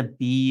never going to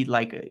be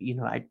like,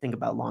 I think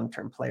about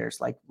long-term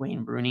players like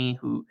Wayne Rooney,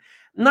 who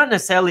not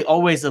necessarily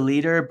always a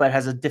leader, but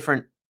has a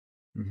different,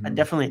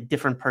 definitely a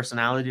different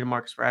personality to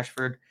Marcus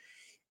Rashford.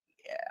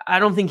 I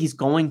don't think he's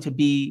going to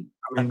be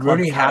a club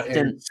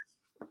captain.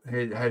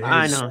 had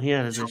I his know he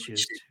had his some issues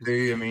issues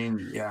too. too. I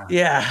mean, yeah.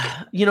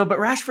 Yeah, but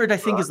Rashford, I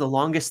think, is the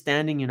longest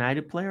standing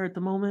United player at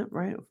the moment,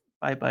 right?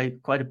 By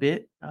quite a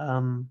bit.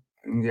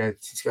 Yeah,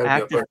 he's got to be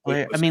up Active there.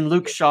 player. I mean,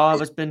 Luke Shaw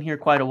has been here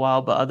quite a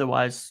while, but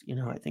otherwise,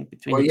 I think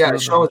between Well, the yeah, two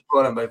of Shaw them, was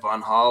brought in by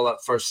Van Gaal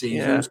that first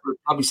season, yeah, so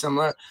probably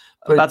similar.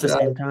 about But the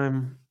same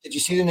time. did you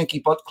see the Nicky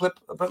Butt clip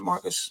about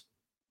Marcus?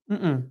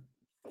 Mm-mm.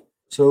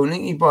 So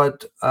Nicky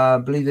Butt, I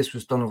believe this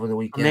was done over the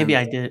Or maybe weekend,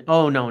 I did.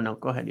 Oh no,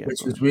 go ahead. Yeah, which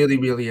go was ahead. really,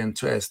 really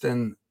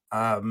interesting.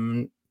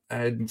 And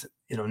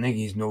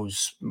Nicky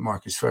knows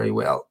Marcus very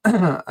well,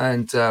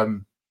 and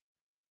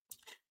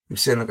he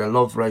was saying, like, I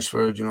love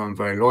Rashford, I'm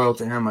very loyal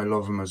to him. I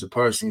love him as a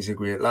person. He's a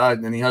great lad,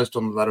 and he has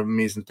done a lot of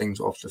amazing things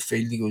off the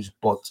field. He goes,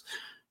 but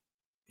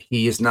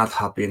he is not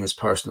happy in his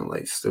personal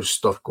life. There's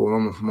stuff going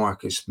on with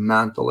Marcus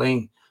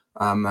mentally.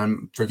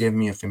 And forgive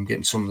me if I'm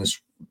getting some of this,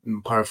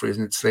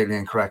 paraphrasing it slightly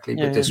incorrectly,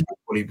 but Yeah, this is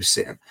what he was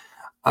saying.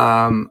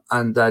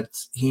 And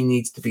that he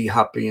needs to be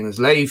happy in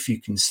his life.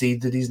 You can see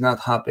that he's not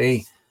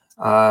happy.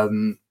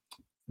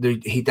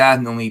 He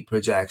definitely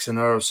projects an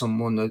air of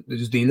someone that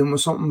is dealing with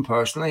something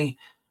personally.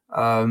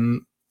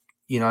 And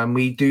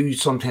we do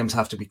sometimes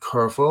have to be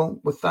careful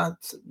with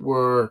that,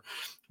 where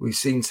we've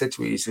seen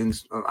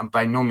situations, and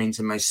by no means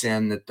am I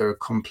saying that they're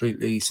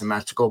completely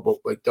symmetrical, but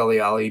like Dele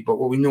Alli, but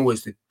what we know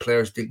is that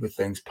players deal with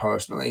things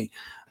personally.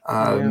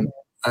 yeah,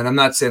 And I'm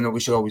not saying that we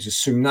should always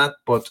assume that,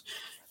 but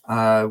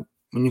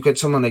when you get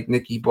someone like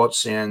Nicky Butt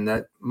saying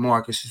that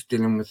Marcus is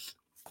dealing with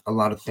a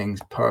lot of things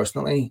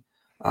personally,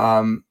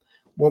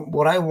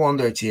 what I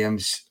wonder,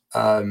 James,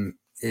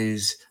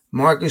 is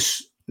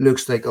Marcus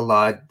looks like a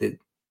lad that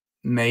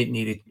might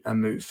need a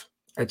move,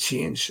 a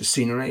change, a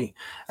scenery.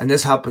 And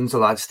this happens a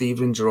lot.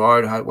 Steven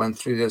Gerrard went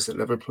through this at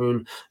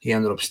Liverpool. He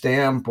ended up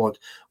staying. But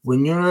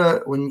when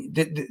you're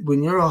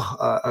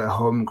a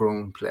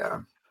homegrown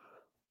player,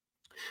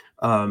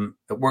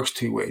 it works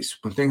two ways.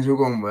 When things are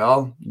going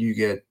well, you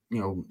get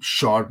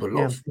showered with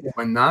yeah, love.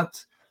 When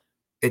not,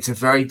 it's a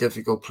very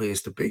difficult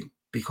place to be,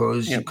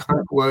 because yeah. you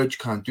can't go out, you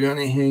can't do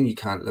anything, you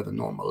can't live a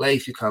normal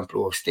life, you can't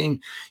blow off steam,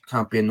 you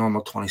can't be a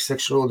normal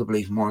 26-year-old. I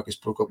believe Marcus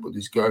broke up with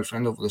his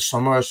girlfriend over the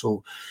summer,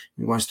 so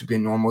he wants to be a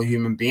normal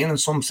human being in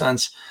some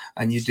sense,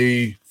 and you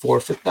do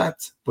forfeit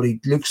that. But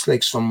he looks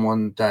like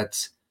someone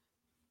that,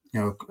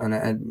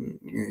 and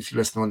if you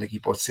listen to what Nicky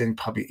Butt's saying,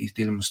 probably he's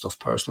dealing with stuff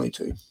personally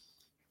too.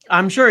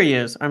 I'm sure he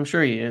is. I'm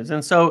sure he is.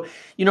 And so,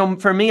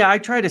 for me,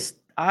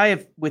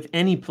 with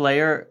any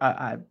player,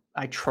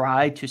 I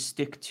try to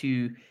stick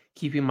to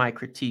keeping my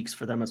critiques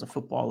for them as a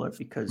footballer,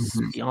 because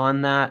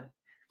beyond that,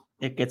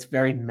 it gets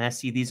very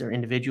messy. These are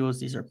individuals.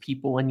 These are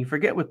people. And you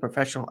forget with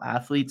professional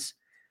athletes,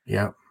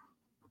 Yeah.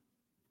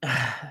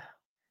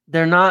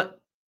 they're not,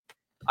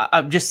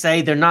 I'll just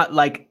say they're not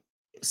like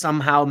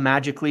somehow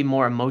magically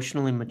more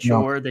emotionally No.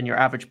 mature than your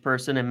average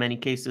person. In many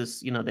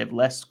cases, they have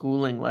less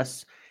schooling,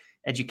 less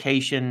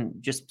education,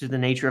 just to the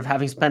nature of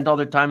having spent all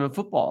their time in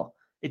football.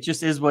 It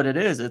just is what it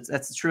is.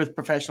 That's true with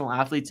professional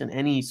athletes in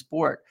any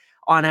sport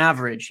on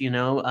average, But in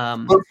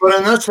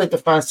that like the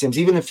fans teams,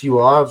 even if you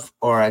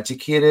are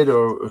educated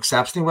or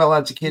exceptionally well you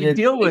educated,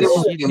 deal with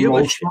you the deal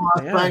with shit. emotional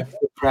Yeah, aspect, the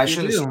you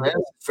pressure, the do. stress,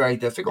 it's very Yeah,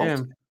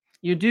 difficult.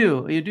 you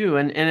do.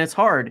 And it's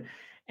hard.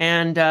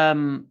 And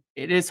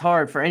it is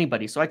hard for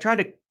anybody. So I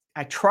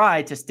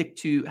try to stick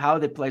to how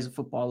they play as a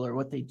footballer,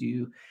 what they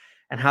do,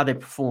 and how they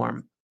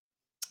perform.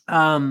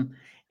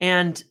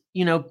 And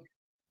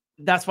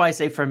that's why I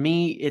say for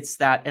me, it's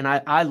that, and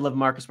I love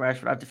Marcus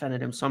Rashford. I've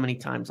defended him so many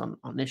times on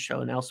this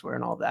show and elsewhere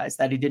and all that. Is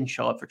that he didn't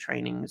show up for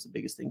training is the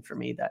biggest thing for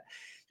me. That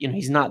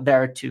he's not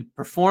there to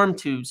perform,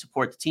 to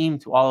support the team,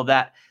 to all of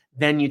that.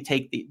 Then you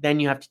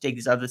have to take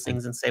these other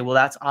things and say, well,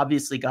 that's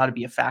obviously got to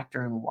be a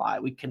factor in why.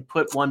 We can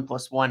put 1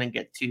 + 1 and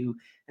get 2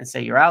 and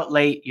say you're out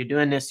late, you're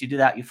doing this, you do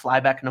that, you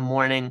fly back in the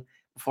morning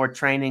before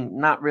training.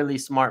 Not really a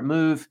smart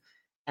move,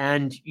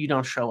 and you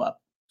don't show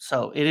up.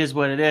 So it is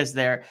what it is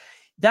there.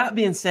 That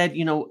being said,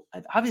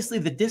 obviously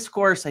the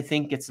discourse, I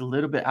think, gets a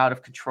little bit out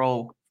of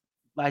control,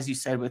 as you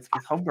said, with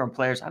homegrown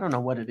players. I don't know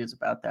what it is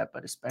about that,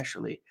 but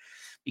especially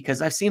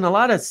because I've seen a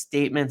lot of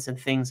statements and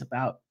things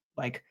about,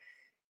 like,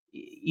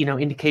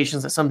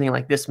 indications that something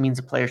like this means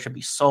a player should be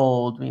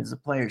sold, means a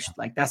player should,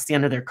 like, that's the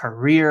end of their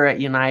career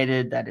at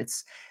United. That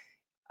it's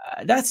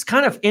that's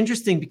kind of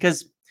interesting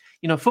because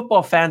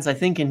football fans, I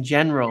think, in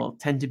general,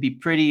 tend to be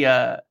pretty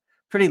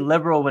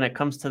liberal when it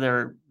comes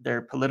to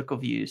their political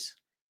views,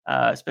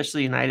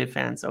 especially United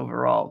fans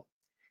overall.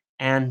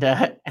 And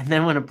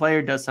then when a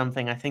player does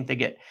something, I think they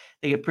get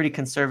pretty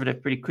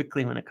conservative pretty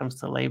quickly when it comes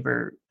to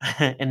labor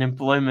and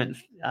employment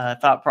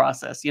thought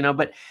process.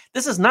 But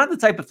this is not the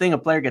type of thing a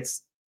player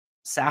gets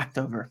sacked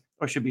over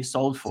or should be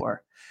sold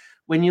for.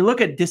 When you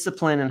look at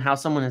discipline and how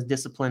someone is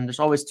disciplined, there's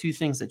always two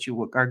things that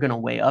you are going to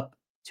weigh up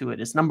to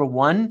it. It's number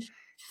one,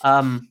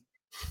 are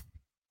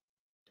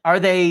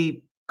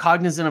they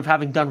cognizant of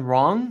having done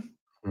wrong?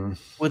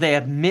 Will they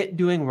admit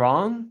doing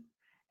wrong?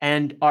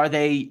 And are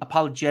they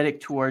apologetic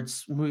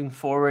towards moving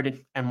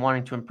forward and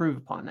wanting to improve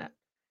upon that?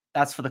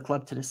 That's for the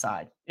club to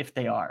decide if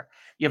they are.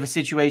 You have a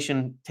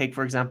situation, take,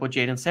 for example,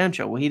 Jadon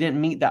Sancho. Well, he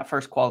didn't meet that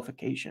first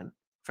qualification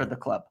for the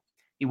club.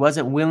 He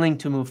wasn't willing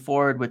to move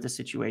forward with the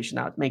situation.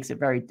 Now, it makes it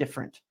very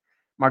different.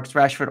 Marcus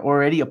Rashford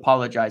already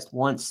apologized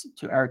once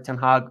to Erik ten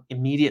Hag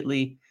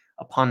immediately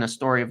upon the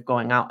story of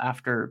going out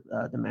after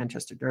the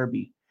Manchester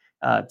Derby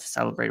to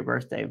celebrate a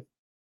birthday.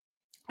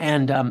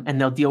 And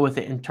they'll deal with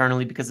it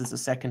internally because it's a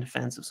second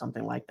offense of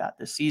something like that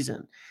this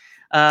season.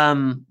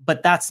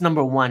 But that's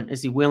number one.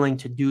 Is he willing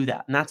to do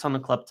that? And that's on the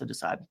club to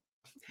decide.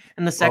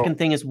 And the second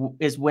thing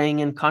is weighing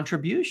in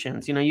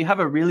contributions. You have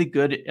a really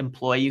good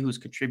employee who's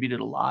contributed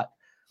a lot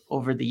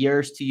over the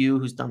years to you,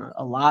 who's done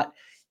a lot.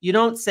 You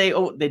don't say,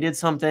 oh, they did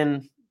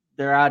something,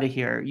 they're out of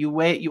here.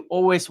 You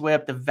always weigh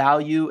up the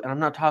value. And I'm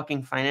not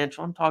talking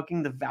financial. I'm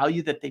talking the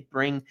value that they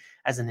bring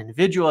as an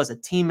individual, as a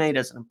teammate,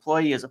 as an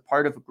employee, as a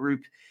part of a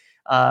group,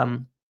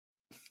 and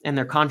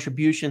their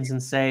contributions,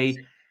 and say,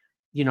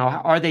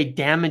 are they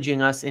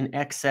damaging us in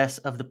excess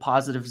of the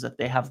positives that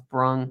they have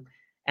brung?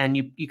 And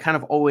you kind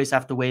of always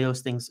have to weigh those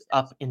things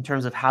up in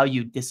terms of how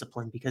you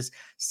discipline, because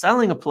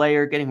selling a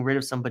player, getting rid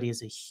of somebody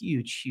is a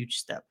huge, huge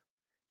step.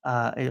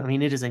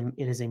 It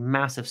is a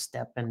massive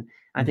step. And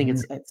I think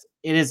it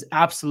is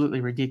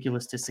absolutely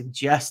ridiculous to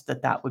suggest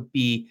that would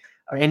be,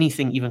 or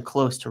anything even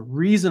close to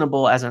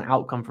reasonable as an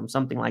outcome from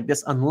something like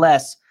this,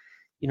 unless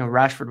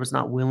Rashford was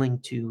not willing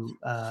to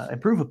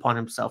improve upon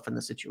himself in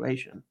the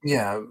situation.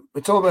 Yeah,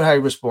 it's all about how he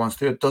responds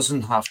to it. It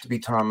doesn't have to be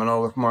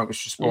terminal. If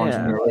Marcus responds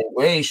in the right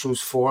way,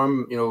 shows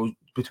form,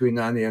 between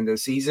now and the end of the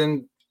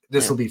season,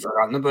 this will be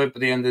forgotten about by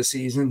the end of the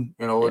season,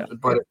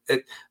 but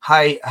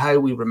how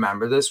we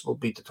remember this will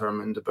be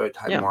determined about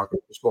how Marcus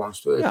responds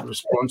to it. If he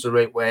responds the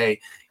right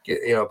way,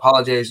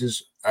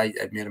 apologizes, I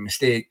made a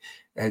mistake,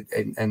 and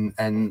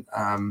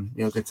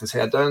gets his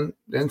head down,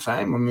 then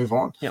fine, we'll move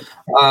on.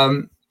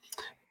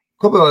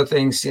 Couple of other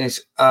things.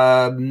 Yes,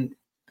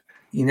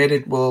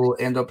 United will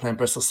end up playing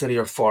Bristol City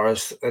or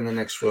Forest in the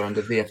next round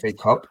of the FA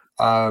Cup.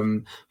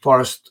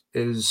 Forest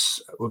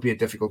will be a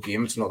difficult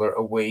game. It's another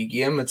away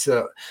game. It's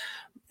I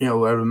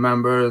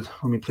remember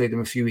when we played them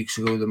a few weeks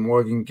ago, the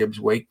Morgan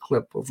Gibbs White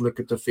clip of "Look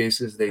at their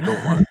faces, they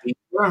don't want to be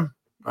there,"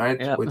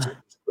 right? Which is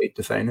quite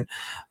defining.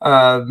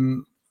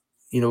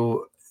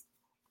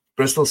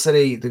 Bristol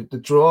City, the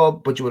draw,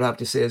 but you would have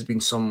to say, has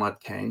been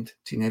somewhat kind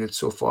to United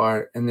so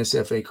far in this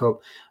FA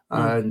Cup.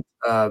 And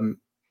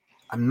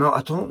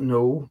I don't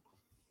know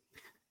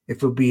if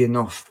it'll be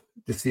enough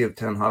to save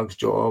Ten Hag's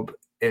job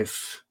in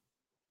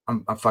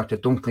fact, I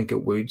don't think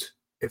it would,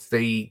 if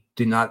they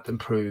do not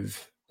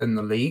improve in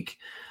the league.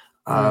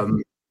 I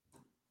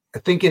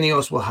think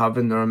Ineos will have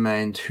in their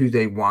mind who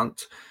they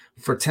want.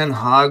 For Ten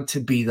Hag to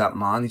be that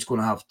man, he's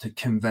going to have to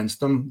convince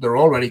them. They're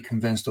already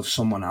convinced of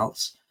someone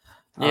else.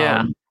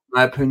 In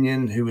my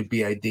opinion, who would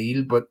be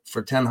ideal. But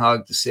for Ten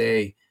Hag to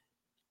say,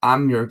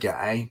 I'm your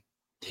guy,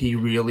 he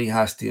really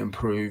has to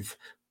improve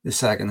the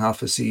second half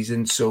of the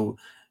season. So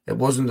it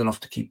wasn't enough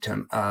to keep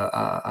Van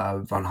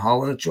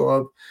Gaal in a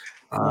job.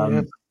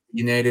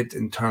 United,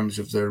 in terms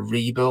of their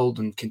rebuild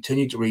and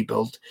continue to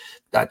rebuild,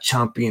 that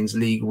Champions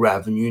League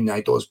revenue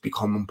now does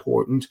become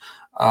important.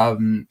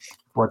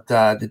 But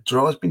the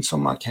draw has been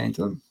somewhat kind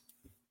to them.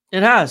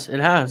 It has.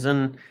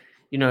 And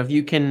if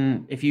you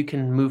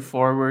can move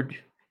forward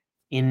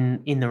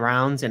in the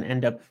rounds and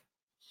end up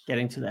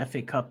getting to the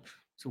FA Cup,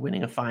 to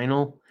winning a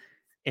final,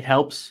 it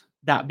helps.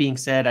 That being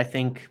said, I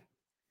think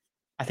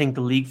the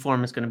league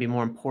form is going to be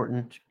more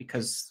important,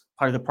 because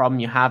part of the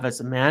problem you have as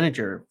a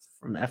manager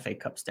from the FA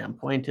Cup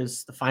standpoint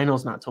is the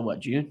final's not till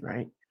June,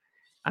 right?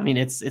 I mean,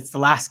 it's the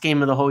last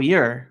game of the whole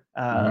year,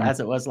 as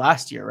it was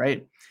last year,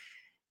 right?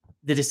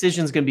 The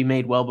decision's going to be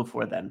made well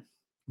before then.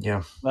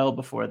 Well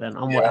before then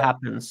on what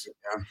happens.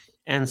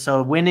 And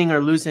so winning or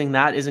losing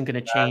that isn't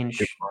going to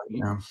change.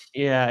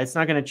 It's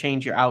not going to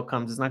change your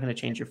outcomes. It's not going to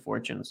change your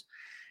fortunes.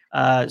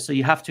 So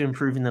you have to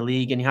improve in the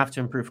league, and you have to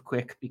improve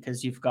quick,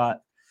 because you've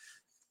got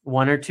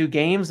one or two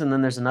games and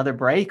then there's another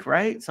break,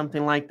 right?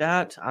 Something like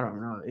that. I don't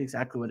know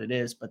exactly what it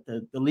is, but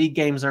the league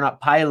games are not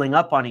piling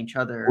up on each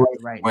other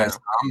right now.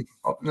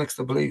 Up next,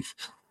 I believe.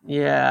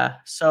 Yeah.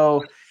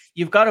 So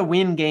you've got to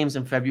win games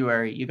in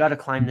February. You got to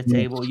climb the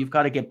table. You've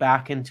got to get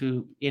back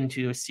into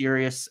a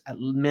serious, at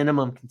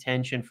minimum,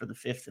 contention for the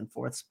 5th and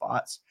 4th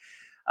spots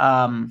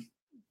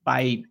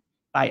by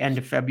end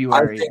of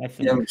February. I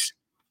think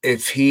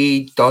if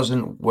he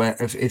doesn't win,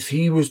 if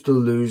he was to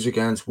lose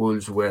against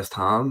Wolves, West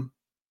Ham,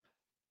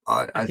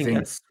 I think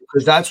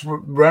because that's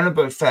around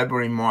about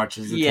February, March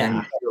is the time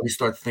you really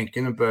start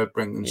thinking about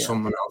bringing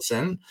someone else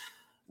in.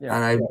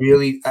 And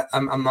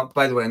I'm not,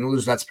 by the way, I know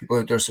there's lots of people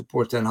out there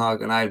support Ten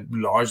Hag, and I've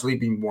largely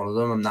been one of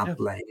them. I'm not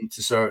blind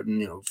to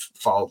certain,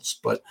 faults,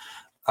 but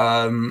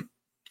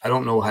I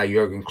don't know how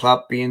Jurgen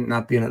Klopp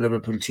not being at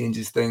Liverpool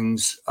changes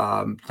things.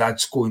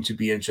 That's going to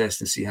be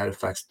interesting to see how it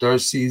affects their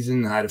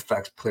season, how it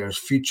affects players'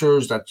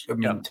 futures.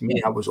 To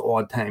me, that was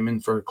odd timing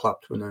for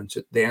Klopp to announce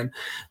it then.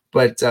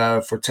 But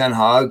for Ten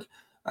Hag,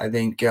 I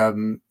think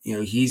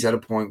he's at a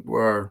point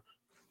where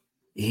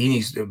he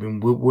needs to. I mean,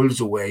 Wolves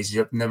away.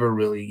 You've never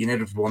really.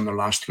 United have won their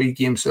last 3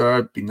 games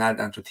there. Been that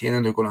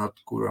entertaining. They're going to have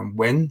to go there and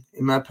win,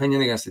 in my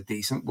opinion, against a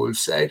decent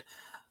Wolves side,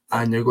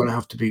 and they're going to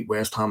have to beat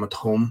West Ham at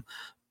home.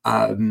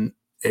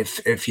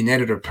 If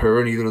United are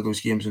poor in either of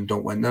those games and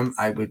don't win them,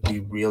 I would be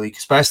really,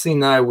 especially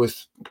now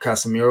with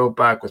Casemiro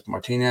back, with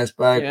Martinez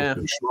back,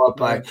 with Shaw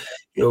back.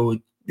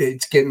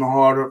 It's getting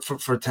harder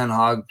for Ten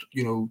Hag.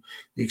 The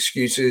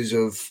excuses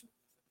of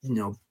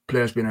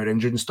players being out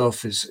injured and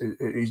stuff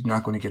he's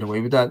not going to get away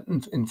with that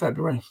in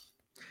February.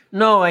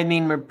 No, I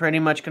mean, we're pretty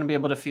much going to be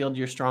able to field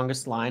your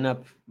strongest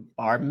lineup,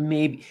 or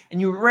maybe, and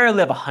you rarely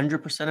have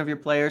 100% of your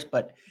players,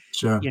 but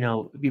sure.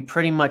 you're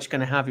pretty much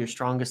going to have your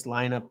strongest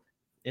lineup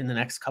in the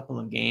next couple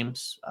of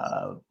games.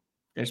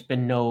 There's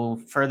been no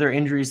further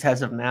injuries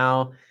as of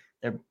now.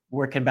 They're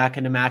working back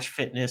into match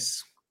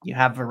fitness. You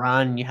have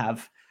Varane, you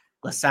have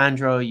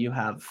Lissandro, you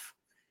have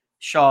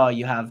Shaw,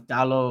 you have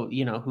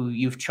Dalot, who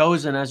you've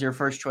chosen as your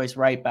first choice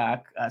right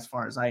back, as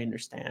far as I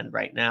understand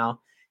right now.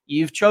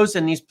 You've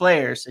chosen these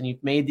players and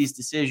you've made these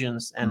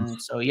decisions.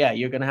 And so,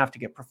 you're going to have to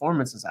get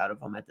performances out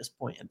of them at this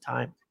point in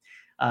time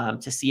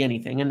to see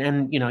anything.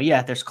 And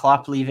there's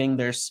Klopp leaving.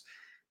 There's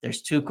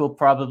Tuchel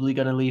probably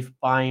going to leave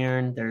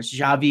Bayern. There's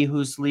Xavi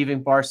who's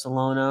leaving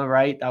Barcelona,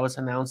 right? That was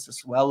announced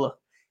as well.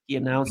 He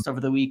announced over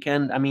the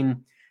weekend. I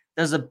mean,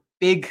 there's a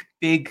big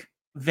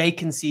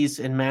vacancies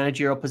in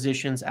managerial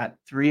positions at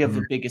 3 of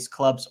the biggest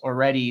clubs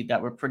already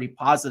that were pretty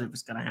positive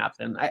is going to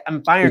happen.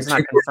 Bayern's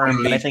not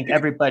confirmed, but I think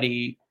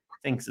everybody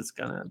thinks it's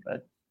going to.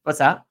 But what's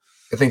that?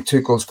 I think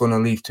Tuchel's going to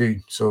leave too.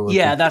 So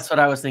that's what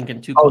I was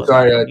thinking. Tuchel's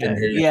sorry, I didn't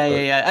hear you.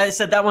 Yeah. I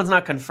said that one's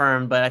not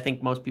confirmed, but I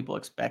think most people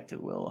expect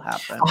it will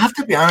happen. I'll have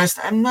to be honest.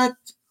 I'm not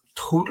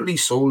totally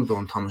sold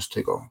on Thomas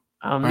Tuchel.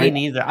 Me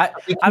neither.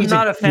 I'm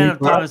not a fan of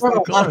Thomas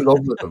Tuchel. I'm in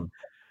love with him.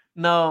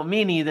 No,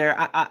 me neither.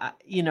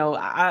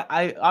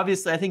 I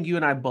obviously I think you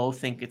and I both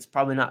think it's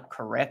probably not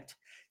correct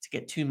to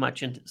get too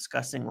much into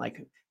discussing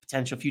like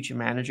potential future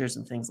managers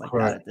and things like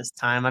that at this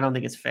time. I don't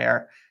think it's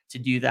fair to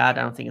do that.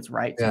 I don't think it's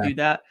right to do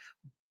that.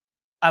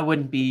 I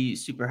wouldn't be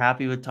super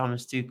happy with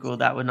Thomas Tuchel.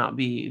 That would not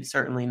be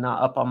certainly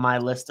not up on my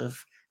list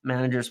of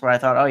managers where I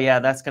thought, oh yeah,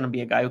 that's going to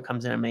be a guy who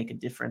comes in and make a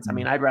difference. I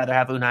mean, I'd rather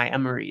have Unai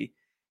Emery,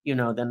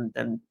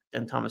 than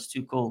Thomas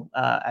Tuchel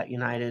at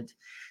United.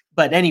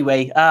 But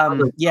anyway,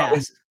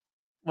 yes.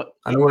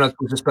 I know we're not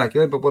supposed to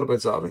speculate, but what about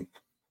Xavi?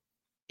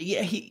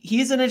 Yeah,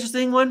 he's an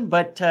interesting one,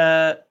 but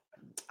I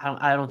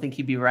don't think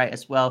he'd be right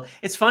as well.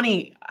 It's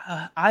funny.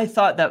 I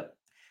thought that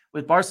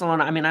with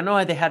Barcelona, I mean, I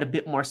know they had a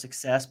bit more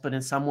success, but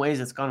in some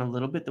ways it's gone a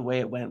little bit the way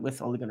it went with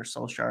Ole Gunnar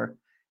Solskjaer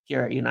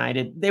here at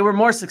United. They were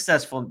more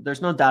successful.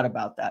 There's no doubt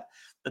about that.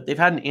 But they've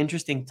had an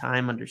interesting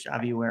time under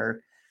Xavi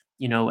where,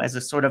 as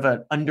a sort of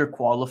an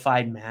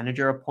underqualified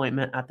manager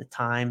appointment at the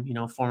time,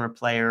 former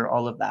player,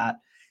 all of that.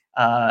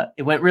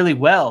 It went really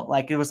well.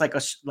 Like it was like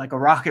a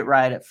rocket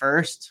ride at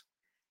first,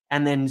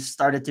 and then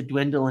started to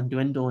dwindle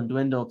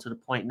to the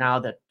point now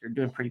that they're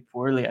doing pretty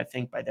poorly, I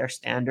think, by their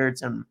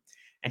standards, and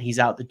he's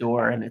out the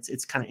door. And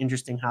it's kind of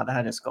interesting how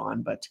that has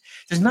gone. But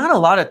there's not a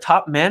lot of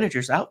top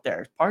managers out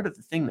there. It's part of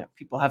the thing that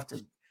people have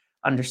to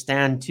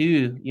understand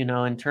too,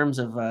 in terms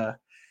of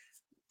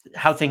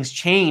how things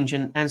change.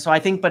 And so I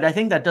think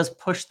that does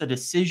push the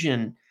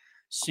decision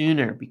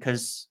sooner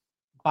because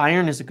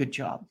Bayern is a good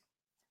job.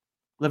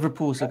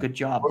 Liverpool is a good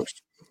job,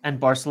 and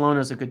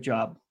Barcelona is a good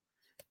job.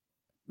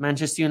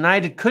 Manchester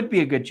United could be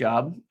a good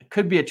job. It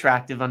could be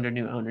attractive under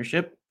new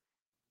ownership.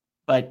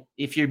 But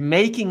if you're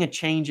making a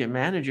change at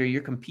manager,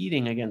 you're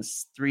competing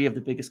against 3 of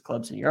the biggest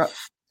clubs in Europe.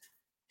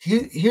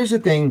 Here's the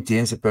thing,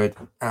 James, about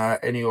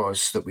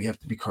NEOs that we have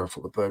to be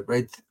careful about,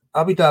 right?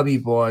 Abu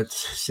Dhabi bought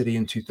City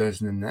in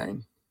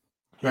 2009.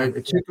 Right,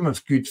 it took them a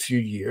good few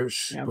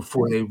years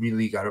before they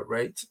really got it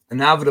right.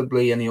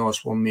 Inevitably,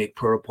 NEOS will make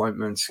poor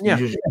appointments.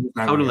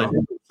 Totally.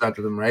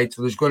 After them, right?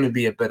 So there's going to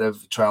be a bit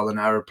of trial and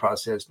error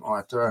process and all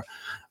that there,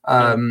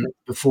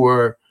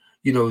 before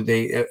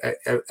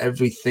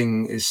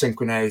everything is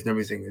synchronized and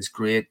everything is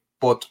great.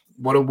 But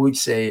what I would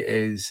say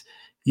is,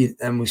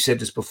 and we said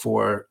this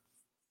before,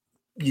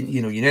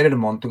 United a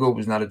month ago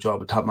was not a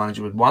job a top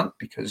manager would want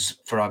because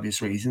for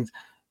obvious reasons.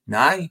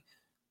 Now,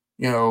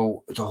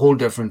 it's a whole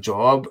different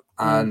job.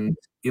 And,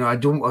 I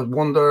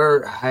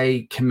wonder how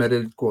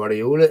committed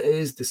Guardiola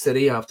is to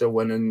City after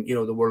winning,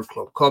 the World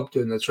Club Cup,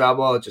 doing the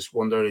travel. I just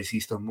wonder, is he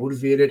still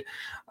motivated?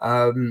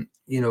 If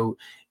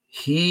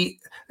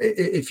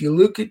you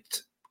look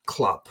at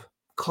Klopp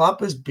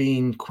has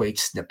been quite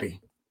snippy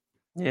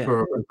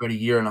for about a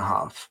year and a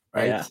half,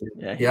 right?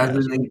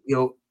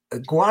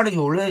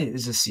 Guardiola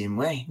is the same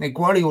way. Like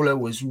Guardiola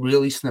was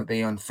really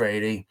snippy on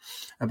Friday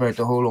about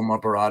the whole Omar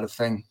Barada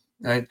thing,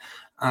 right?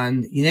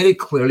 And United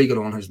clearly got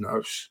on his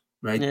nerves,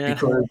 right?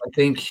 Because I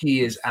think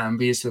he is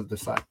envious of the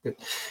fact that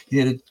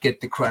United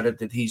get the credit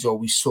that he's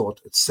always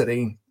sought at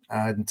City.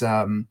 And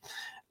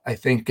I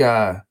think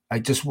I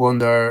just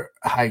wonder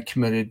how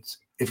committed,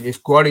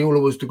 if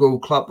Guardiola was to go,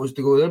 Klopp was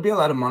to go, there'd be a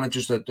lot of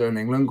managers out there in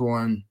England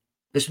going,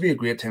 this would be a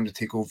great time to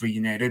take over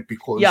United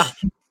because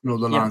the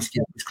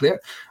landscape is clear.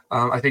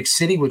 I think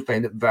City would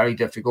find it very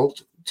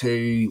difficult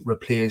to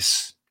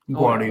replace Oh,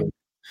 yeah.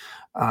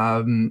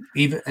 Guardiola.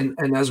 Even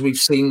and as we've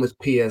seen with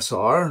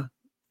PSR,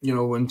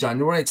 in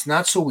January, it's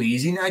not so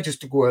easy now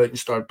just to go out and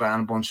start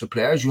buying a bunch of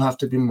players. You have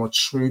to be much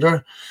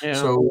shrewder. Yeah.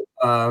 So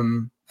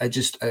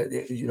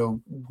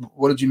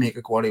what did you make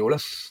of Guardiola?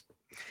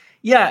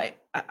 Yeah,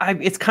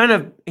 it's kind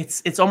of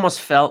it's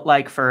almost felt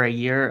like for a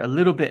year, a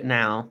little bit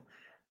now,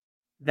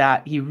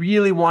 that he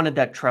really wanted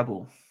that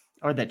treble,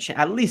 or that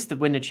at least to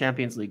win the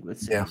Champions League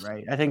with Yeah. City,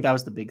 right? I think that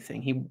was the big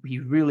thing. He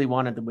really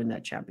wanted to win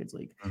that Champions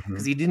League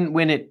because Mhm. he didn't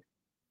win it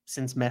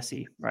since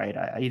Messi, right?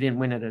 He didn't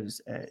win it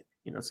as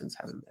since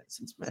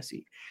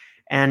Messi,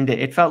 and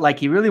it felt like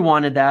he really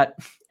wanted that.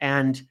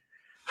 And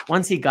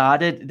once he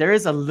got it, there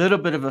is a little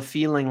bit of a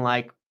feeling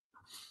like,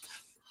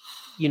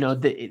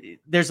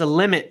 there's a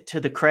limit to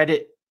the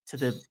credit, to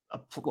the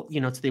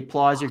to the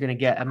applause you're going to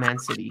get at Man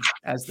City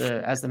as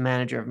the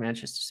manager of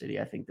Manchester City.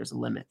 I think there's a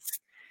limit,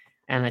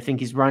 and I think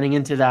he's running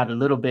into that a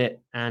little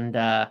bit. And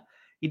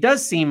he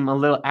does seem a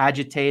little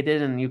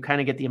agitated, and you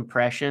kind of get the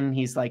impression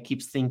he's like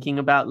keeps thinking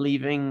about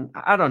leaving.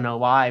 I don't know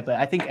why, but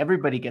I think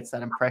everybody gets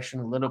that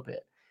impression a little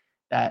bit,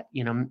 that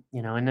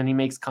and then he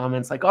makes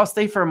comments like, "I'll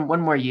stay for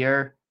one more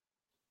year,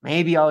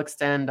 maybe I'll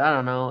extend. I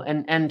don't know."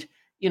 And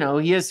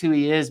he is who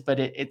he is, but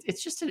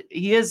it's just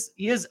he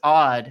is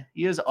odd.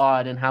 He is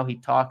odd in how he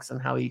talks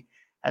and how he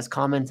has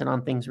commented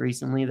on things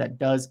recently. That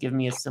does give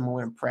me a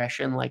similar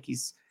impression, like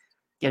he's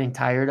getting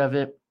tired of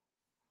it.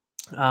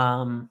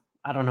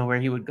 I don't know where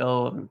he would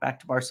go.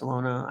 Back to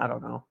Barcelona. I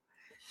don't know.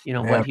 Yeah.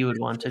 What he would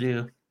want to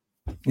do.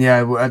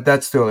 Yeah,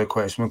 that's the other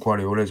question with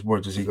Guardiola is,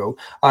 where does he go?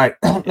 All right,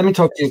 let me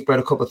talk to you about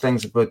a couple of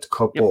things about a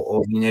couple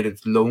of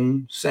United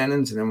loan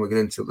signings, and then we'll get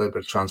into a little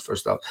bit of transfer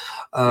stuff.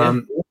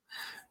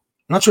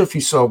 Not sure if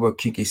you saw what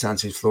Kiki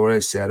Sanchez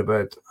Flores said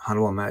about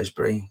Hannibal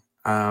Mejbri,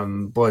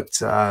 but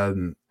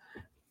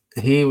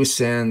he was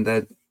saying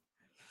that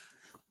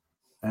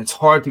it's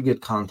hard to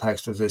get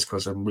context of this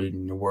because I'm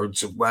reading the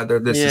words of whether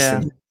this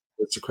is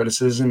it's a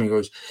criticism. He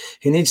goes,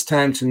 he needs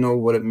time to know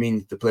what it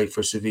means to play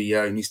for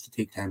Sevilla. He needs to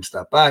take time to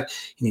step back.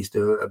 He needs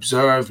to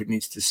observe. He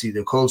needs to see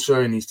the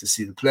culture. He needs to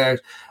see the players.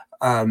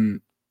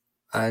 And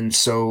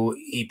so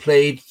he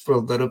played for a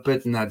little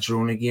bit in that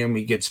Girona game.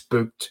 He gets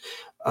booked.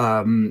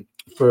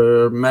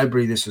 For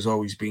Mabry, this has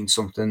always been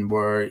something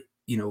where,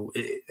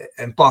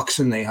 in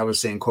boxing, they have a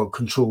saying called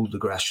controlled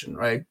aggression,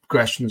 right?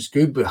 Aggression is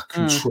good, but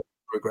controlled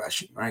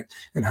aggression, right?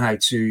 And how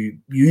to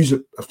use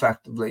it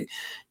effectively.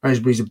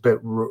 Mabry's a bit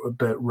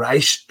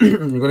rash. You're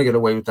going to get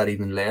away with that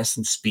even less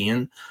in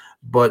Spain,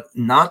 but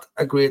not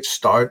a great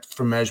start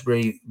for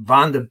Mabry.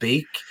 Van de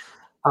Beek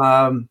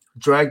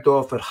dragged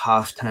off at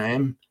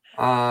halftime.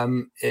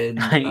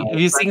 Have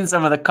you seen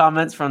some of the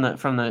comments from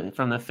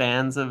the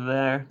fans of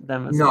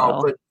them as well?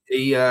 No, but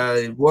he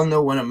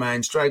 1-0 win at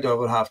Mainz, dragged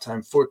over at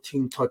halftime,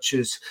 14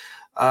 touches.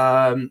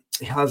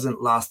 He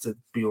hasn't lasted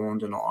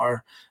beyond an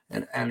hour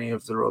in any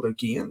of their other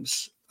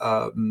games.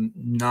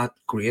 Not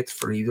great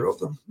for either of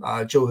them.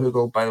 Joe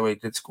Hugo, by the way,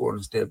 did score in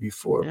his debut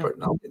for but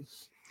no.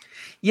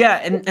 Yeah,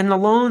 and the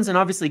loans, and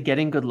obviously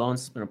getting good loans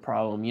has been a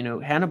problem.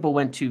 Hannibal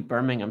went to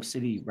Birmingham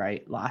City,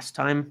 right, last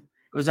time.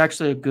 It was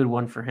actually a good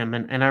one for him.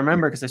 And I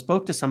remember because I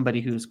spoke to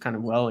somebody who's kind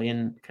of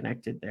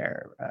connected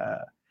there.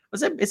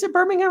 Is it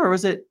Birmingham or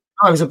was it?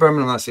 Oh, it was at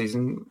Birmingham last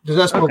season. Because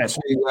I spoke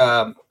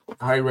to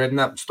Harry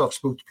Redknapp and stuff,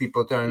 spoke to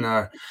people down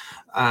there.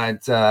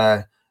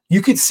 And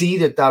you could see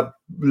that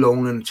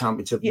loan in the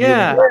championship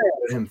really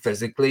with him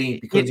physically,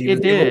 because he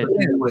was able to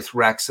deal with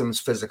Wrexham's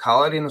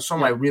physicality. And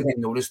some I really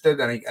noticed it.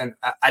 And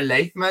I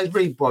like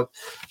Mejbri, but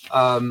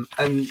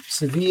and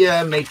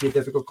Sevilla might be a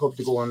difficult club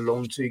to go on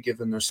loan to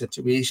given their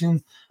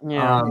situation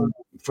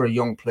for a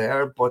young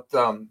player. But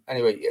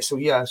anyway, so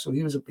he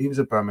was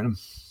at Birmingham.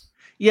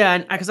 Yeah,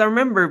 and because I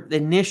remember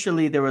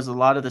initially there was a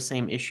lot of the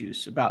same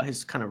issues about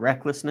his kind of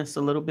recklessness,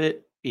 a little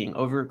bit being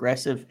over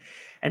aggressive,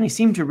 and he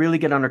seemed to really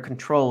get under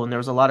control. And there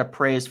was a lot of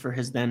praise for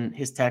his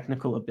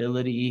technical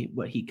ability,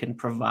 what he can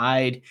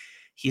provide.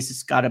 He's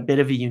just got a bit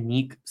of a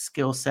unique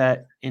skill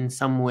set in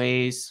some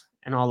ways,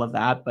 and all of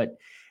that.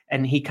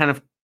 And he kind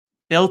of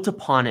built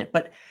upon it.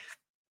 But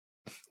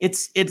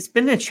it's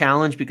been a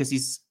challenge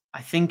because I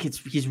think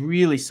he's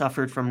really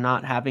suffered from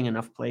not having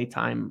enough play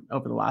time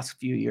over the last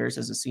few years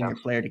as a senior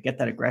player to get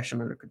that aggression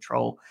under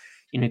control.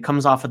 He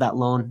comes off of that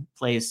loan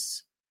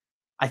place.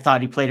 I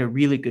thought he played a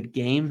really good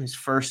game. His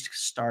first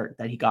start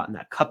that he got in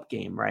that cup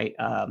game, right?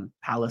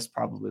 Palace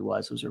probably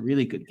was a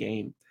really good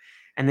game.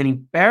 And then he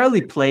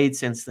barely played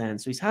since then.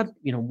 So he's had,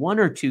 1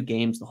 or 2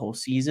 games the whole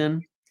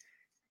season.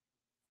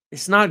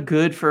 It's not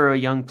good for a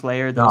young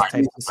player, those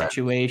types of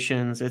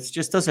situations. It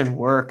just doesn't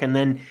work. And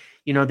then,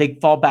 they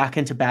fall back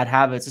into bad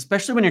habits,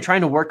 especially when you're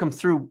trying to work him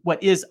through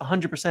what is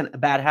 100% a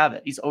bad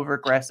habit. He's over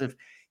aggressive.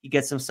 He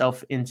gets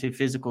himself into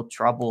physical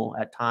trouble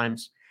at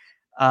times.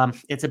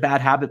 It's a bad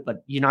habit,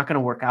 but you're not going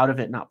to work out of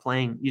it not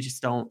playing. You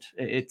just don't.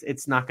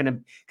 It's not going to,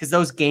 because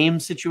those game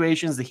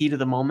situations, the heat of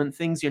the moment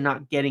things, you're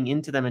not getting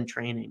into them in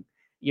training.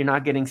 you're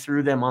not getting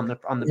through them on the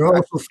You're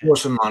also practice pitch.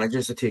 forcing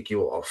managers to take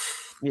you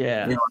off.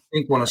 Yeah. I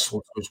think one of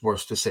Solskjaer's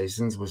worst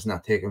decisions was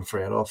not taking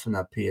Fred off in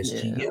that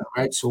PSG game,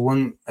 right? So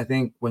when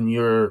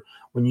you're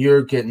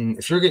getting,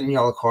 if you're getting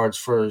yellow cards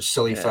for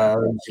silly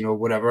fouls,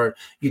 whatever,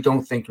 you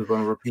don't think you're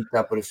going to repeat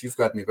that. But if you've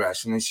got an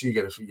aggression issue, you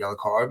get a yellow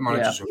card.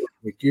 Managers are going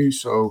to pick you.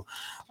 So,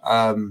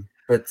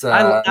 but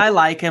I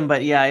like him,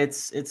 but yeah,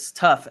 it's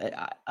tough.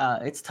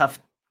 It's tough.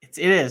 It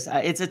is.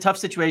 It's a tough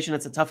situation.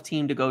 It's a tough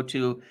team to go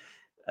to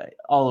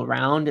all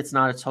around. It's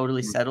not a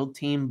totally settled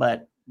team,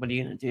 but what are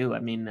you going to do? I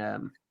mean,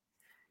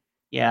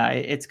 yeah,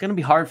 it's going to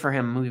be hard for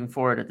him moving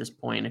forward at this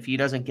point if he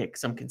doesn't get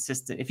some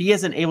consistent. If he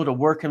isn't able to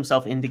work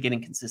himself into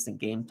getting consistent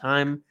game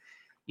time,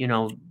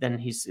 then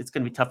it's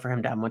going to be tough for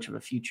him to have much of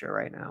a future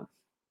right now.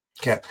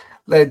 Okay,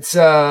 let's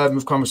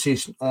move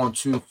conversation on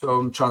to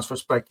some transfer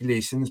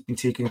speculation that's been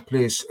taking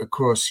place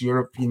across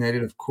Europe.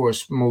 United, of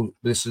course,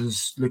 this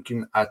is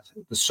looking at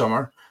the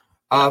summer.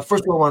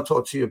 First of all, I want to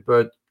talk to you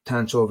about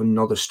potential of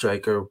another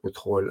striker with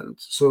Højlund.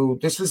 So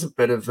this is a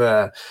bit of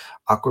a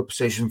awkward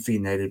position for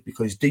United,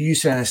 because do you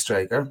sign a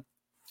striker,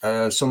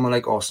 someone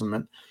like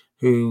Osimhen,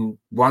 who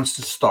wants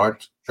to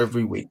start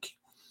every week?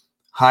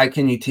 How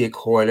can you take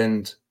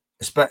Højlund,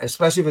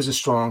 especially if it's a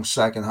strong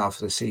second half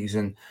of the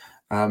season?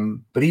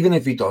 But even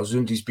if he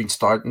doesn't, he's been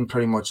starting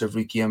pretty much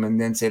every game, and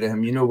then say to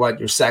him, you know what,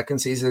 your second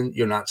season,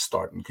 you're not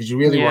starting, because you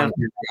really want to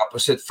do the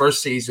opposite.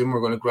 First season, we're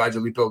going to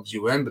gradually build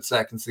you in, but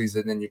second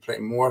season, then you play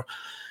more.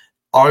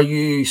 Are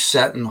you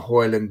setting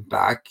Højlund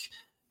back?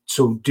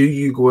 So do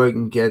you go out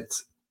and get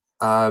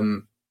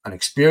an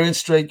experienced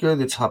striker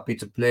that's happy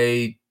to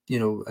play,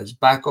 as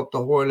backup to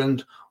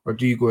Højlund, or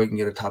do you go out and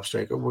get a top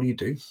striker? What do you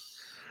do?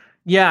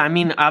 Yeah, I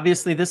mean,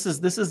 obviously, this is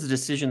a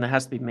decision that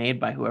has to be made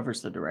by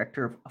whoever's the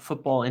director of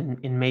football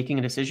in making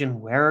a decision.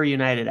 Where are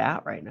United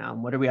at right now,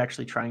 and what are we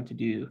actually trying to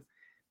do?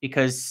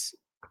 Because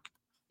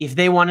if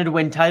they wanted to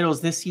win titles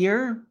this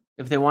year,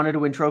 if they wanted to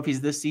win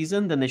trophies this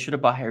season, then they should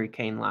have bought Harry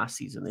Kane last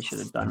season. They should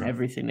have done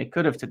everything they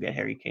could have to get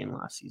Harry Kane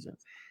last season.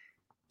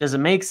 Does it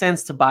make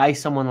sense to buy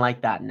someone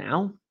like that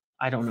now?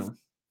 I don't know.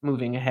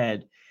 Moving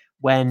ahead,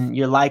 when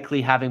you're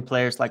likely having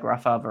players like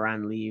Rafael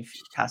Varane leave,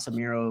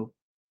 Casemiro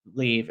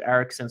leave,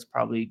 Eriksen's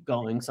probably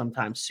going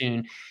sometime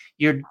soon.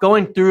 You're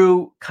going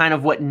through kind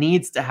of what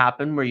needs to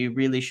happen where you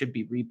really should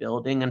be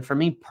rebuilding. And for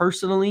me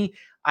personally,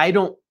 I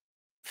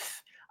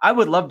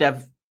would love to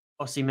have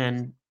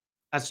Osimhen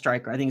as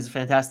striker. I think he's a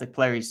fantastic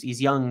player.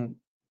 He's young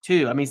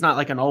too. I mean, he's not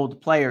like an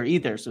old player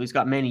either, so he's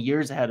got many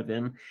years ahead of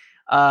him.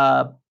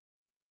 But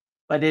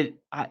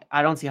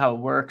I don't see how it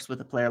works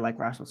with a player like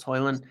Rasmus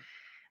Højlund.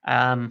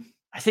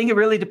 I think it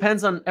really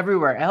depends on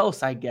everywhere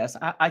else, I guess.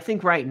 I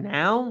think right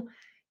now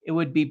it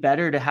would be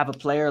better to have a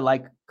player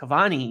like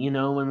Cavani,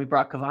 when we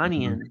brought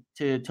Cavani in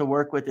to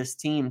work with this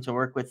team, to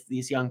work with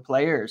these young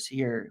players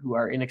here who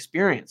are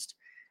inexperienced,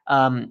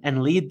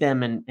 and lead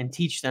them and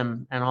teach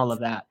them and all of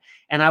that.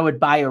 And I would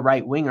buy a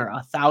right winger,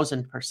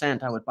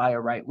 1,000%. I would buy a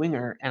right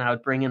winger, and I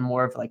would bring in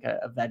more of like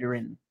a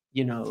veteran,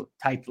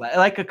 type,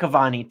 like a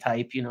Cavani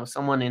type,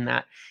 someone in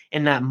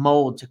that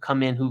mold to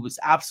come in who was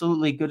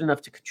absolutely good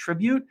enough to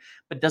contribute,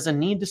 but doesn't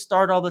need to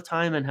start all the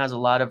time and has a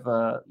lot of,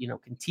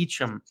 can teach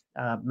them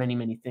many,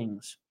 many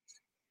things.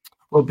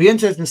 Well, it'll be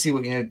interesting to see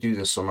what you do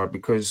this summer,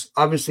 because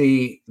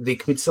obviously they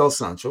could sell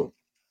Sancho.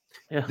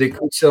 Yeah. They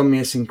could sell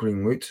Mason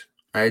Greenwood,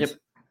 right? Yep.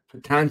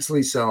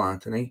 Potentially sell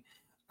Anthony.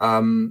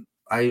 Anthony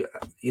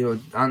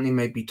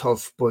might be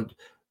tough, but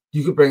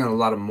you could bring in a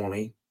lot of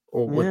money.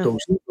 Or with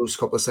those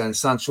couple of cents.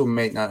 Sancho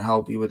might not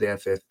help you with the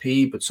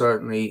FFP, but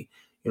certainly,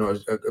 a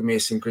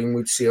Mason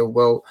Greenwood sale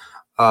will.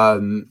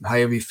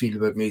 However you feel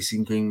about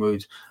Mason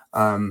Greenwood,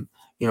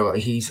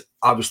 he's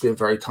obviously a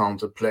very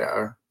talented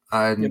player,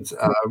 and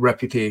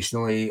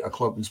reputationally, a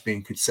club in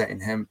Spain could sign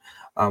him.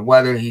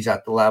 Whether he's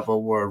at the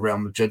level where Real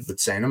Madrid would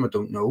sign him, I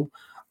don't know.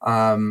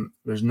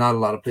 There's not a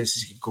lot of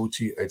places you could go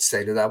to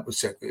outside of that.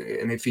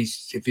 And if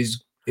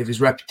his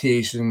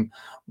reputation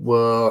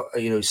will,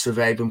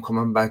 survive him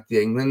coming back to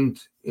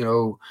England,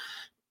 and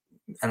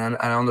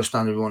I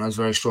understand everyone has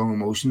very strong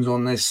emotions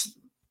on this.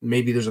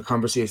 Maybe there's a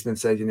conversation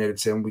inside United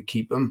saying we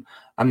keep him.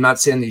 I'm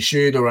not saying they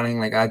should or anything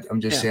like that.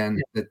 I'm just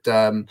saying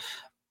that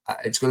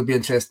it's going to be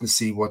interesting to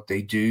see what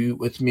they do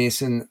with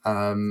Mason,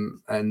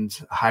 and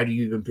how do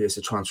you even place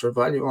a transfer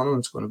value on him.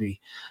 It's going to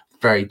be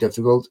very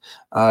difficult.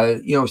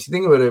 If you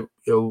think about it,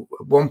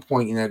 at one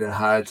point United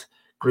had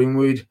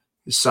Greenwood,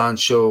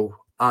 Sancho,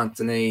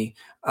 Anthony,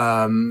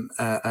 and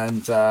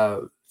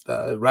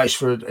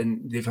Rashford,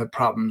 and they've had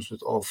problems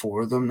with all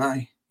four of them now,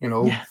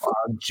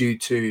 due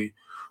to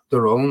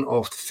their own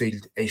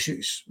off-the-field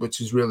issues, which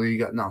has really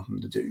got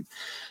nothing to do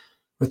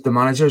with the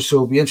manager. So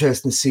it'll be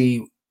interesting to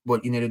see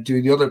what United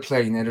do. The other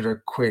player United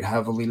are quite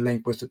heavily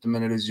linked with at the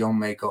minute is young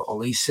Michael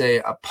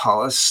Olise at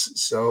Palace.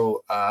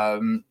 So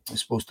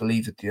he's supposed to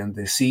leave at the end of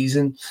the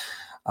season.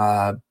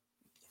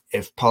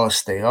 If Palace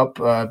stay up,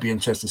 be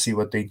interested to see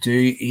what they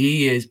do.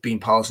 He has been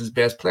Palace's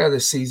best player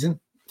this season,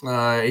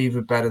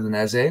 even better than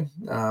Eze.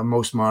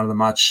 Most man of the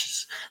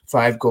match,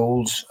 5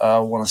 goals,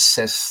 1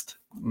 assist,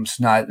 it's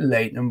not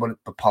Leighton,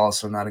 but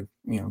Palace are not a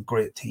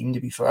great team, to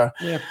be fair.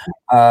 Yeah.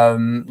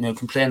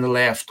 Can play on the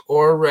left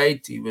or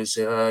right. He was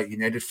a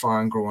United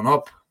fan growing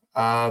up.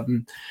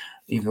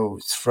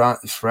 It's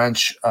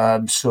French.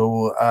 What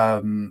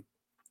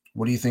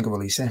do you think of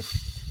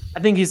Olise? I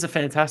think he's a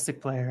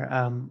fantastic player.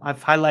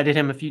 I've highlighted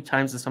him a few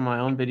times in some of my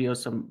own videos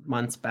some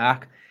months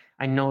back.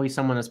 I know he's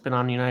someone that's been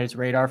on United's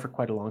radar for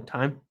quite a long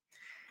time.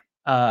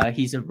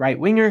 He's a right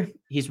winger.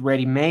 He's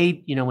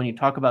ready-made. When you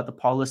talk about the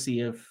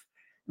policy of,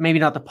 maybe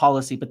not the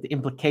policy, but the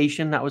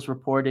implication that was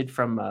reported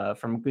from a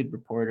good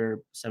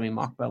reporter, Semi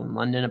Mockbell in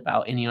London,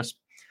 about Ineos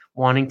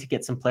wanting to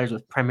get some players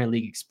with Premier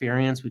League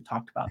experience. We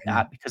talked about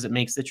that because it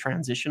makes the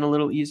transition a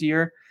little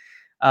easier.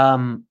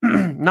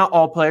 Not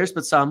all players,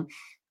 but some.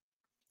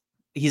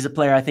 He's a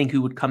player I think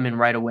who would come in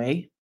right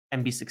away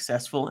and be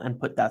successful and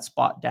put that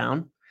spot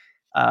down.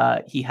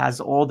 He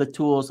has all the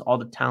tools, all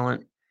the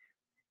talent.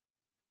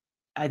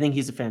 I think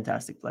he's a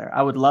fantastic player.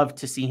 I would love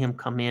to see him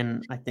come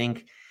in. I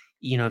think,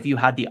 if you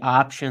had the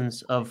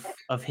options of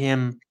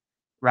him,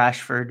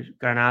 Rashford,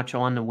 Garnacho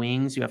on the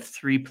wings, you have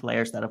three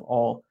players that have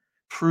all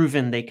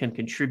proven they can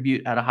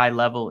contribute at a high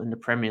level in the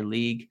Premier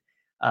League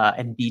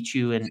and beat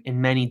you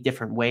in many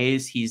different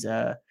ways. He's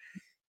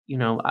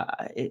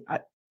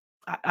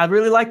I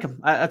really like him.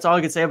 That's all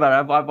I can say about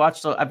it.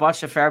 I've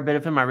watched a fair bit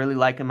of him. I really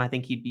like him. I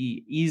think he'd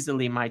be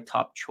easily my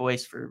top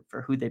choice for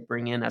who they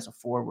bring in as a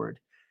forward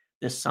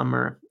this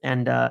summer.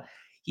 And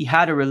he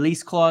had a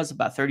release clause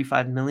about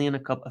 35 million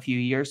a few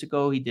years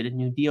ago. He did a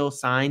new deal,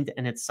 signed,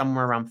 and it's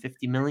somewhere around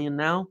 50 million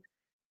now.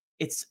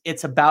 It's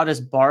about as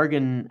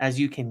bargain as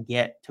you can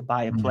get to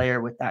buy a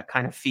player with that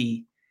kind of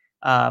fee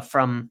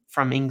from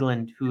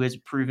England, who is a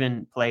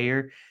proven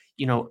player.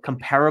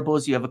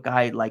 Comparables, you have a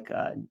guy like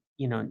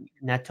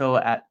Neto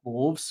at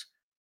Wolves,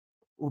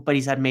 but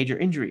he's had major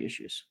injury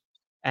issues.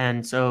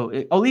 And so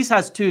Olise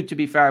has two, to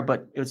be fair,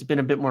 but it's been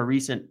a bit more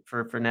recent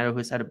for Neto,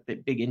 who's had a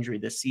big injury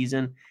this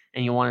season.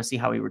 And you want to see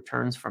how he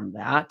returns from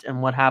that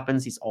and what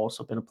happens. He's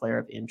also been a player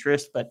of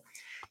interest, but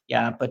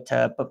young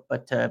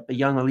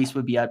Olise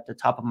would be at the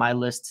top of my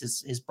list.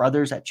 His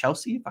brother's at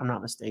Chelsea, if I'm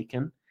not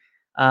mistaken.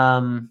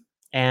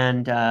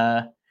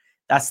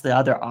 That's the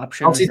other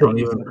option.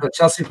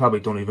 Chelsea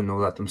probably don't even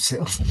know that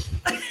themselves.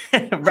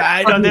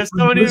 Right. There's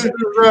so many.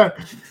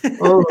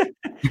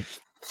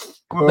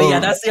 But yeah,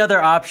 that's the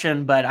other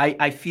option. But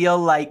I feel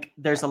like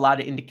there's a lot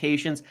of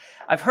indications.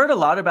 I've heard a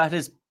lot about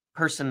his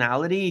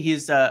personality.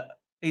 He's a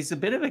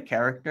bit of a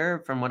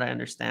character, from what I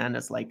understand.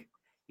 It's like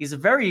he's a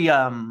very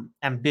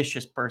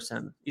ambitious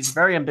person. He's a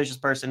very ambitious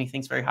person. He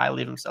thinks very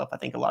highly of himself. I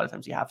think a lot of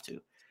times you have to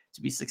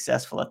be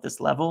successful at this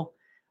level.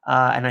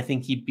 And I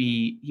think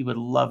he would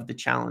love the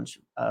challenge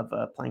of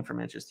playing for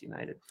Manchester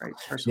United. Right?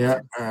 Personally.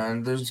 Yeah,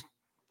 and there's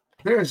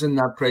players in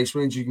that price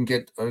range you can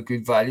get a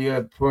good value.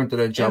 I pointed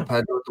out Joe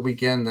Pedro at the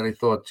weekend that I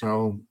thought,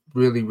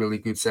 really, really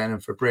good signing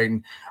for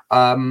Brighton.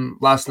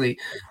 Lastly,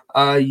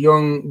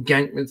 young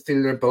Genk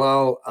midfielder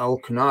Bilal Al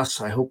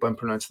Khannouss. I hope I'm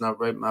pronouncing that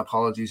right. My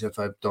apologies if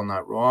I've done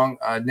that wrong.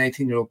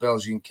 19-year-old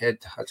Belgian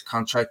kid, has a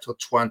contract till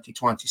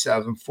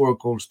 2027, 4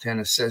 goals, 10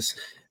 assists.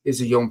 Is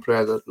a young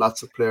player that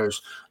lots of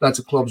clubs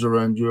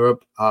around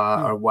Europe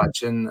are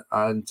watching,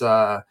 and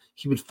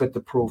he would fit the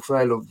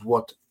profile of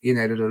what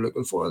United are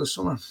looking for this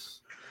summer.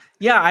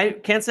 Yeah, I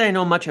can't say I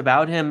know much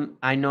about him.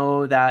 I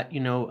know that,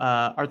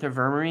 Arthur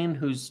Vermeeren,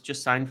 who's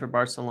just signed for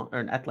Barcelona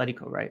or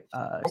Atletico, right,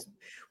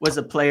 was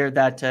a player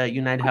that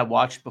United had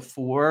watched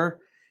before.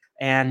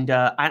 And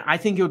I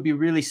think it would be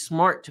really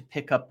smart to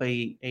pick up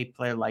a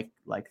player like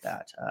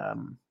that.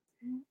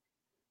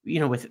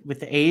 With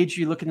the age,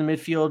 you look in the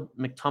midfield,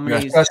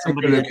 McTominay is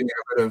somebody looking at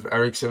a bit of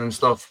Eriksen and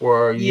stuff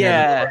where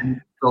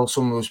fill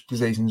some of those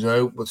positions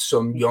out with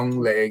some young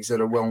legs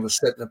that are willing to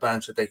sit in the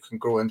bench that they can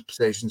grow into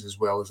positions as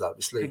well as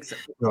obviously.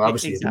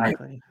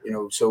 Exactly.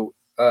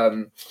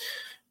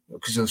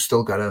 Because they've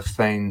still got to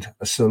find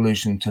a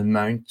solution to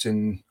Mount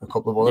and a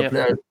couple of other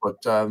players.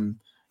 But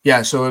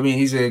so I mean,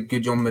 he's a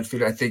good young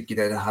midfielder. I think you'd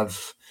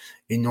have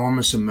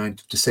enormous amount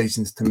of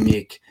decisions to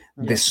make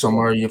this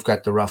summer. You've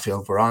got the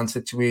Rafael Varane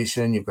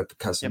situation, you've got the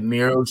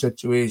Casemiro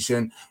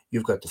situation,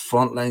 you've got the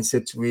frontline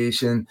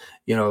situation,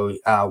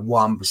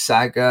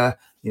 Wan-Bissaka,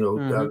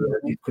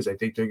 because I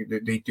think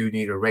they do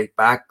need a right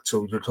back.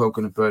 So you're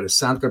talking about a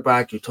centre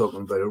back, you're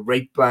talking about a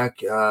right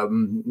back. You're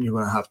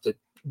going to have to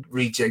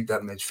rejig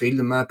that midfield,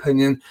 in my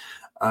opinion,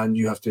 and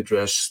you have to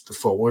address the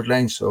forward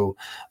line. So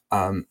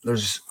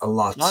there's a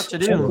lot to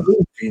do.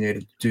 You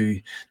need to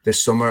do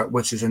this summer,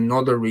 which is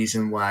another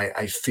reason why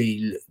I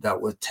feel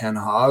that with Ten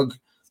Hag,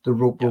 the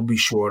rope will be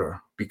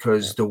shorter,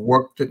 because the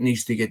work that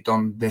needs to get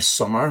done this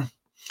summer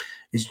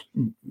is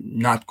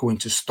not going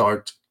to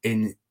start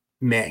in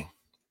May.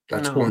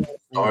 That's going to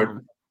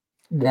start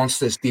once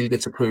this deal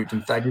gets approved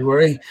in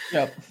February.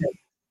 Yep.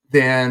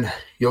 Then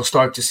you'll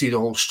start to see the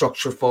whole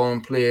structure fall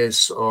in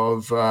place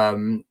of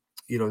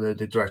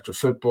the director of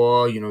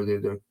football,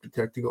 the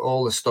technical,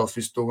 all the stuff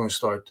is still going to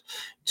start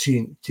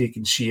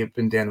taking shape.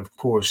 And then, of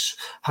course,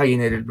 how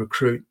United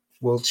recruit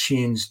will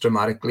change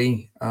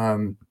dramatically,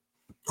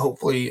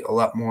 hopefully a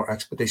lot more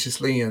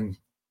expeditiously. And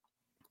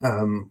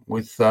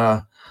with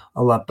a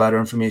lot better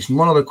information.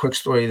 One other quick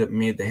story that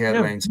made the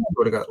headlines,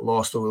 sort of got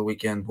lost over the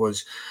weekend,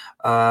 was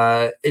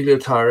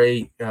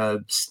Igliotari,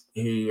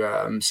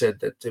 who said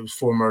that it was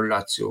former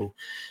Lazio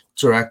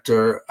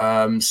director,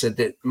 said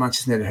that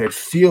Manchester United had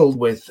failed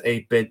with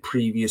a bid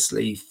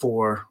previously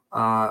for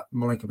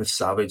Milinkovic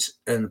Savic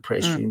in the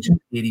price range of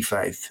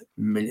 85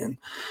 million.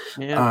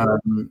 Yeah.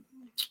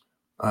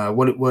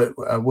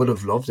 Would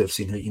have loved to have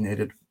seen it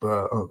United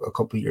a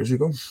couple of years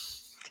ago.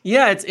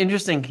 Yeah, it's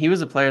interesting. He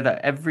was a player that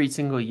every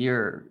single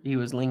year he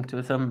was linked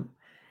with him.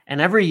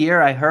 And every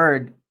year I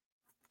heard,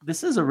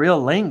 this is a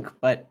real link,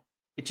 but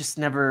it just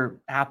never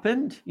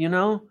happened, you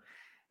know?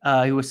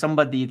 He was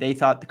somebody they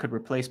thought that could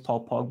replace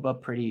Paul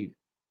Pogba pretty.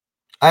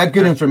 I had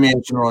good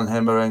information on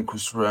him around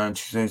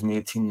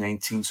 2018,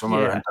 19,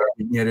 somewhere around there.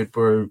 United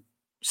were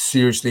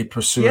seriously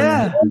pursuing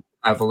him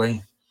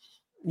heavily.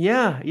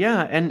 Yeah.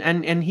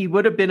 And he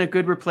would have been a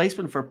good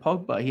replacement for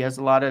Pogba. He has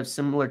a lot of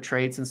similar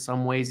traits in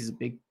some ways. He's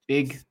a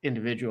big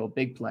individual,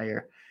 big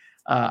player.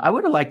 I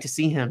would have liked to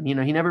see him. You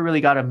know, he never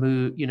really got a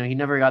move. You know, he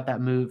never got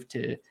that move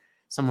to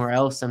somewhere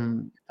else.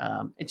 And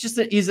it's just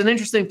he's an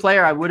interesting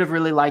player. I would have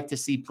really liked to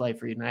see play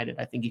for United.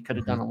 I think he could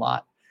have done a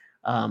lot.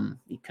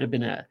 He could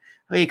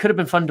have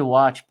been fun to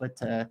watch. But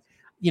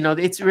you know,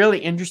 it's really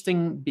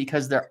interesting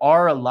because there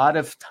are a lot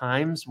of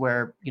times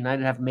where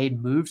United have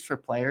made moves for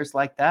players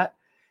like that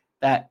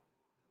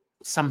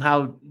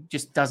somehow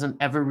just doesn't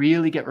ever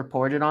really get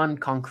reported on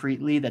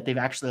concretely, that they've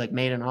actually like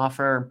made an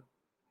offer,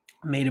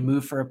 made a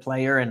move for a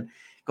player and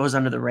goes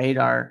under the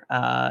radar.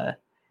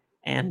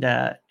 And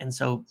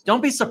so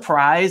don't be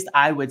surprised,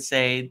 I would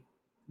say,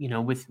 you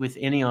know, with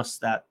Ineos,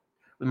 that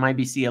we might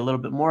be see a little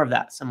bit more of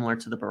that, similar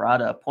to the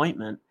Barada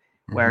appointment,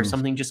 where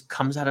something just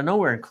comes out of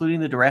nowhere, including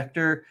the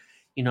director.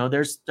 You know,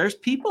 there's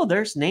people,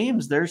 there's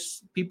names,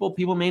 there's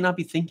people may not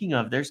be thinking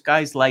of. There's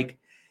guys like,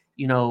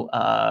 you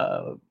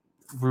know,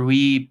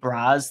 Rui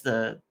Braz,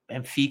 the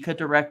Benfica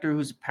director,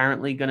 who's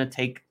apparently going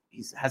to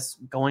has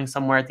going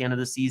somewhere at the end of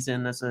the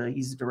season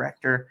he's a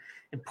director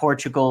in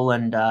Portugal.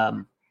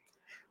 And,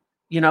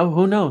 you know,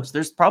 who knows?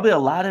 There's probably a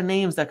lot of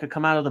names that could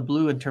come out of the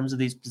blue in terms of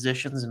these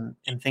positions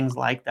and things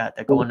like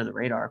that go under the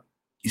radar.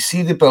 You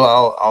see the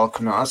Bilal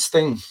Khannouss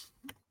thing?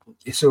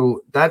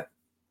 So that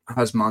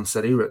has Man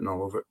City written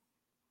all over it.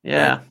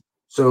 Yeah. Right?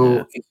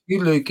 So if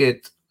you look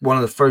at one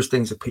of the first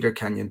things that Peter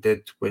Kenyon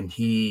did when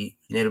he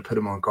needed to put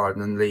him on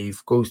garden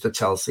leave, goes to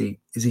Chelsea,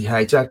 is he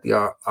hijacked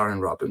the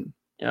Aaron Robin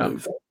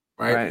move,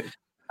 right?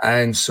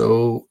 And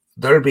so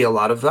there'll be a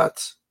lot of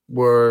that,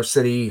 where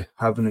City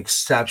have an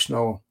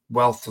exceptional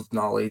wealth of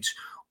knowledge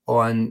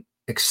on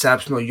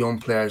exceptional young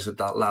players at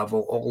that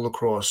level all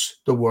across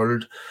the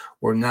world,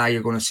 where now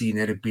you're going to see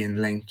United being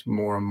linked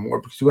more and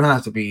more, because you're going to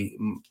have to be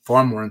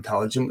far more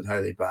intelligent with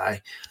how they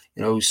buy,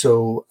 you know.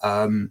 So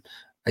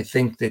I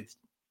think that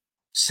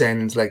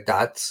signings like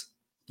that,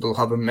 they'll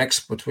have a mix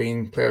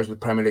between players with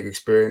Premier League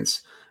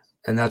experience,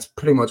 and that's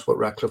pretty much what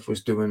Ratcliffe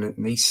was doing at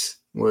Nice,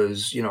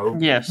 was, you know,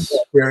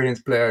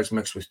 experienced players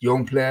mixed with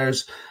young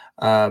players.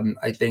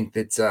 I think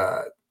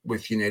that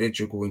with United,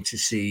 you're going to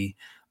see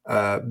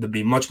they'll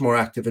be much more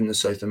active in the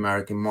South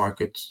American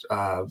market.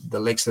 The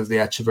likes of the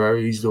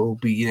Echeverries,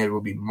 United will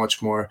be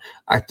much more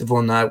active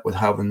on that, with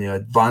having the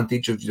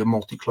advantage of the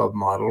multi-club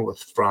model with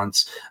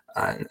France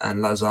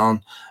and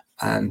Lausanne.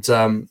 And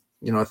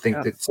you know, I think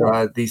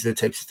that these are the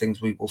types of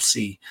things we will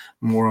see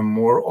more and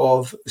more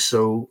of.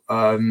 So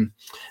I'm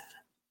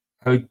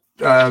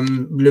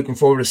looking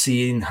forward to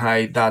seeing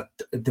how that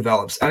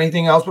develops.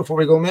 Anything else before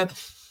we go, mate?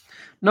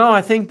 No,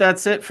 I think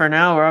that's it for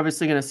now. We're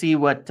obviously going to see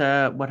what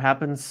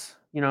happens,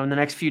 you know, in the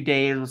next few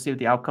days. We'll see what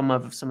the outcome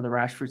of some of the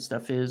Rashford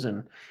stuff is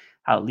and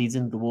how it leads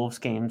into the Wolves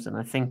games. And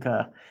I think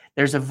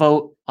there's a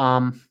vote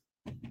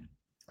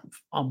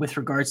with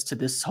regards to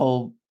this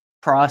whole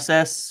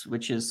process,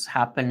 which is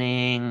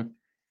happening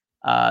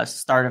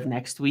start of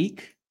next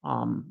week,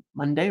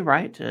 Monday,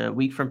 right? A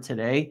week from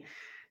today.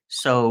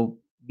 So,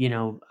 you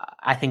know,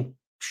 I think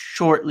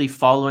shortly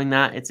following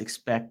that, it's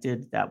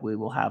expected that we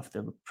will have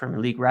the Premier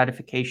League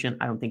ratification.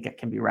 I don't think it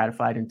can be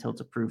ratified until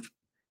it's approved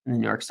in the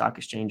New York Stock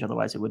Exchange.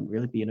 Otherwise, it wouldn't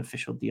really be an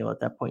official deal at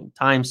that point in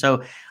time.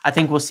 So I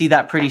think we'll see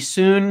that pretty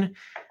soon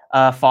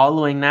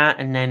following that.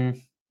 And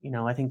then, you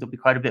know, I think there'll be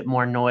quite a bit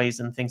more noise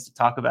and things to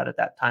talk about at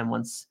that time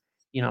once,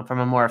 you know, from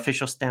a more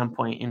official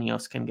standpoint,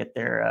 Ineos can get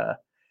their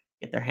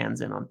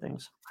hands in on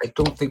things. I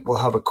don't think we'll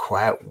have a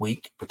quiet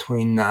week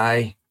between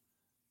now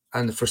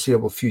and the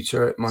foreseeable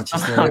future at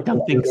Manchester United. I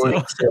don't think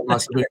so.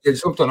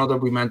 There's something other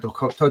we meant to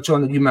touch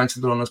on that you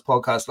mentioned it on this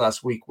podcast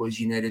last week, was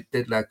United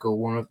did let go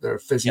one of their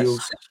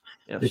physios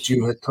that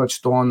you had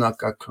touched on, that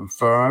got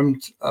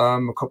confirmed a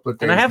couple of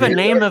days. And I have a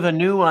name of a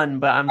new one,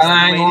 but I'm still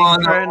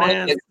waiting for an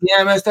answer.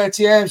 Yeah, Mr.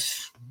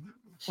 Yes.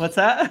 What's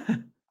that?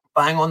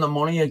 Bang on the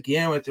money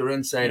again with your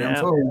inside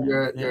info.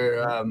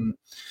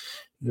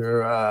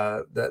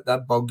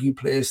 That bug you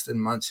placed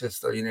in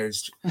Manchester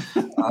United.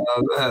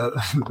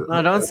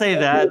 No, don't say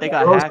that. They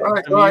got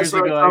hacked some years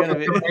ago.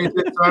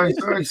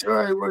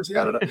 Sorry. Where's the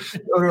other?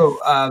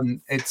 No.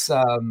 It's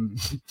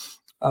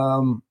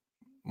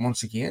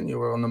once again, you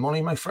were on the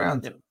money, my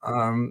friend. Yep.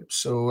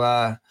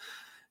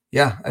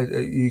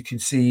 You can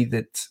see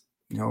that,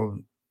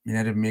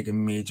 United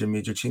making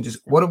major changes.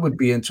 What I would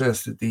be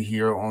interested to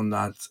hear on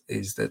that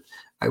is that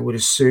I would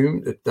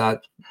assume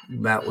that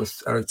met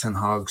with Erik ten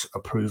Hag's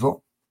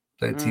approval,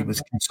 that he was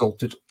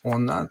consulted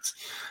on that.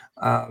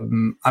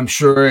 I'm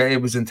sure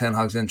it was in Ten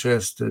Hag's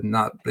interest to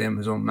not blame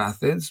his own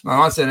methods. I'm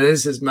not saying it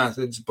is his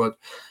methods, but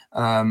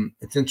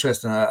it's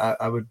interesting.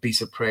 I would be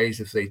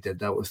surprised if they did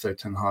that without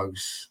Ten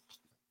Hag's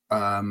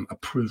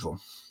approval.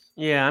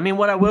 Yeah, I mean,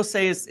 what I will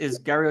say is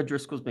Gary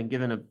O'Driscoll's been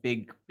given a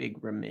big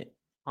remit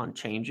on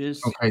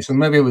changes. Okay, so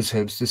maybe it was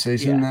his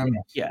decision then.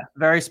 Yeah,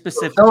 very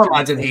specific. Don't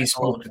imagine he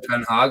spoke to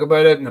Ten Hag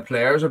about it and the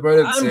players about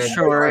it. I'm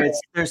sure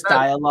there's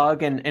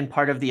dialogue and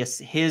part of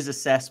his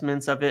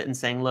assessments of it and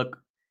saying, look,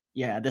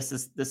 yeah,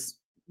 this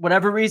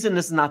whatever reason,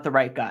 this is not the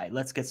right guy.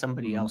 Let's get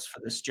somebody else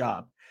for this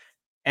job.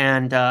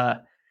 And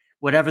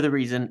whatever the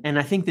reason. And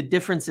I think the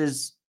difference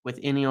is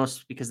with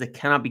Ineos, because they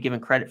cannot be given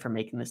credit for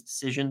making this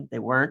decision. They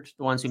weren't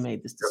the ones who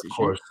made this decision. Of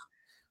course.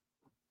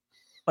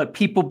 But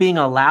people being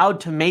allowed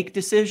to make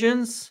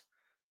decisions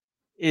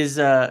is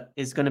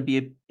going to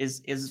be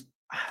it's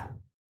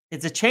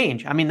a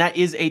change. I mean, that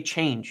is a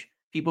change.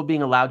 People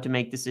being allowed to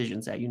make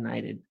decisions at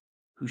United,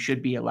 who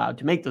should be allowed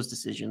to make those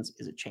decisions,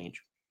 is a change.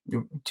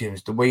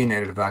 James, the way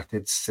United have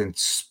acted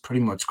since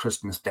pretty much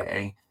Christmas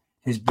Day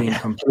has been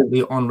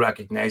completely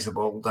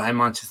unrecognizable. The way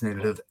Manchester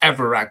United have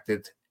ever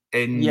acted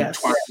in 20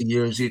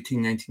 years,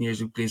 18, 19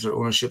 years of Glazer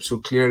ownership. So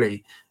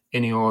clearly,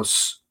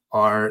 Ineos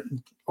are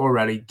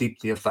already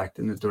deeply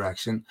affecting the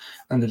direction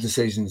and the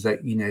decisions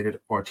that United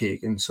are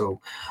taking.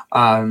 So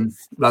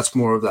that's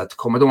more of that to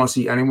come. I don't want to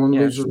see anyone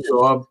lose their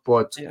job,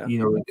 but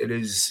it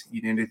is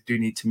United do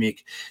need to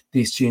make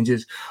these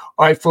changes.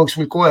 All right, folks,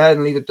 we'll go ahead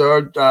and leave it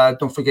there.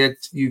 Don't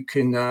forget, you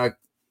can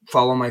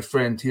follow my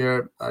friend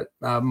here at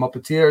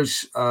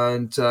Muppetiers,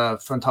 and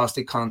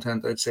fantastic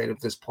content outside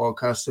of this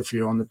podcast. If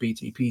you're on the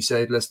BTP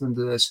side listening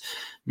to this,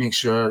 make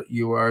sure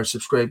you are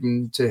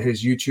subscribing to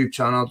his YouTube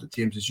channel, to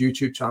James's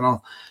YouTube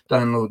channel,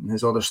 downloading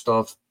his other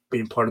stuff,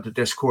 being part of the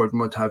Discord and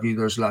what have you.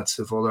 There's lots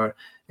of other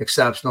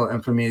exceptional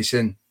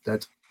information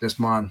that this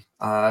man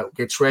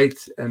gets right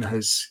and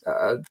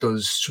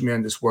does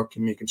tremendous work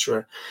in making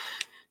sure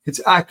it's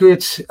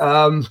accurate.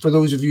 For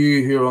those of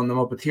you who are on the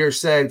Muppetier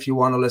side, if you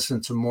want to listen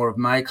to more of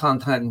my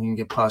content and you can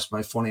get past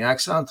my funny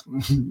accent,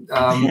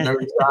 I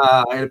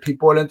had a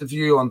People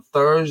interview on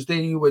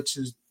Thursday, which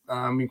is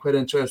quite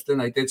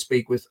interesting. I did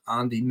speak with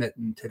Andy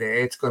Mitten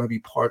today. It's going to be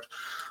part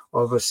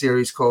of a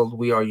series called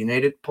We Are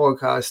United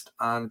podcast,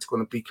 and it's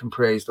going to be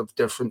comprised of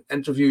different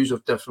interviews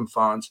of different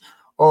fans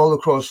all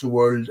across the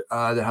world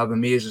that have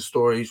amazing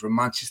stories where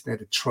Manchester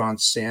United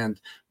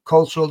transcend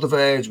cultural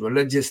divides,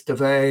 religious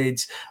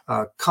divides,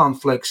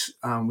 conflicts,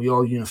 and we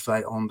all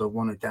unify under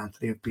one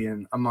identity of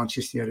being a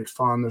Manchester United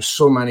fan. There's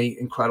so many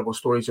incredible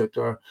stories out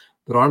there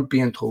that aren't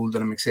being told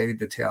that I'm excited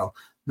to tell.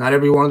 Not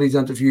every one of these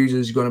interviews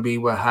is going to be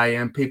with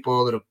high-end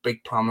people that have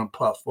big prominent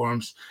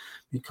platforms,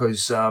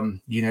 because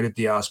United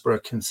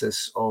Diaspora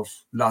consists of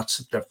lots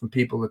of different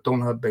people that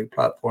don't have big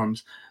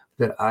platforms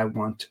that I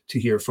want to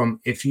hear from.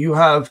 If you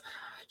have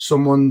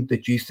someone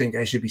that you think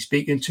I should be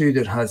speaking to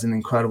that has an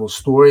incredible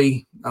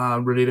story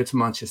related to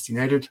Manchester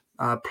United,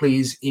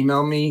 please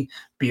email me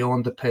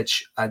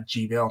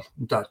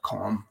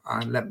beyondthepitch@gmail.com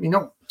and let me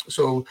know.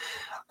 So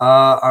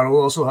I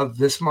will also have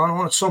this man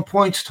on at some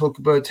point to talk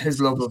about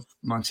his love of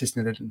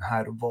Manchester United and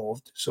how it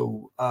evolved.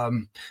 So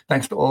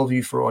thanks to all of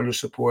you for all your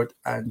support,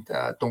 and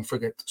don't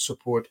forget to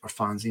support our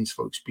fanzines,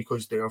 folks,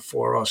 because they are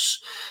for us,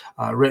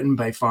 written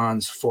by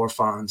fans, for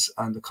fans,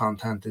 and the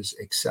content is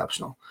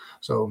exceptional.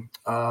 So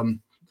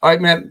all right,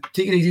 man.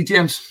 Take it easy,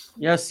 James.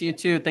 Yes, you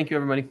too. Thank you,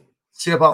 everybody. See you, pal.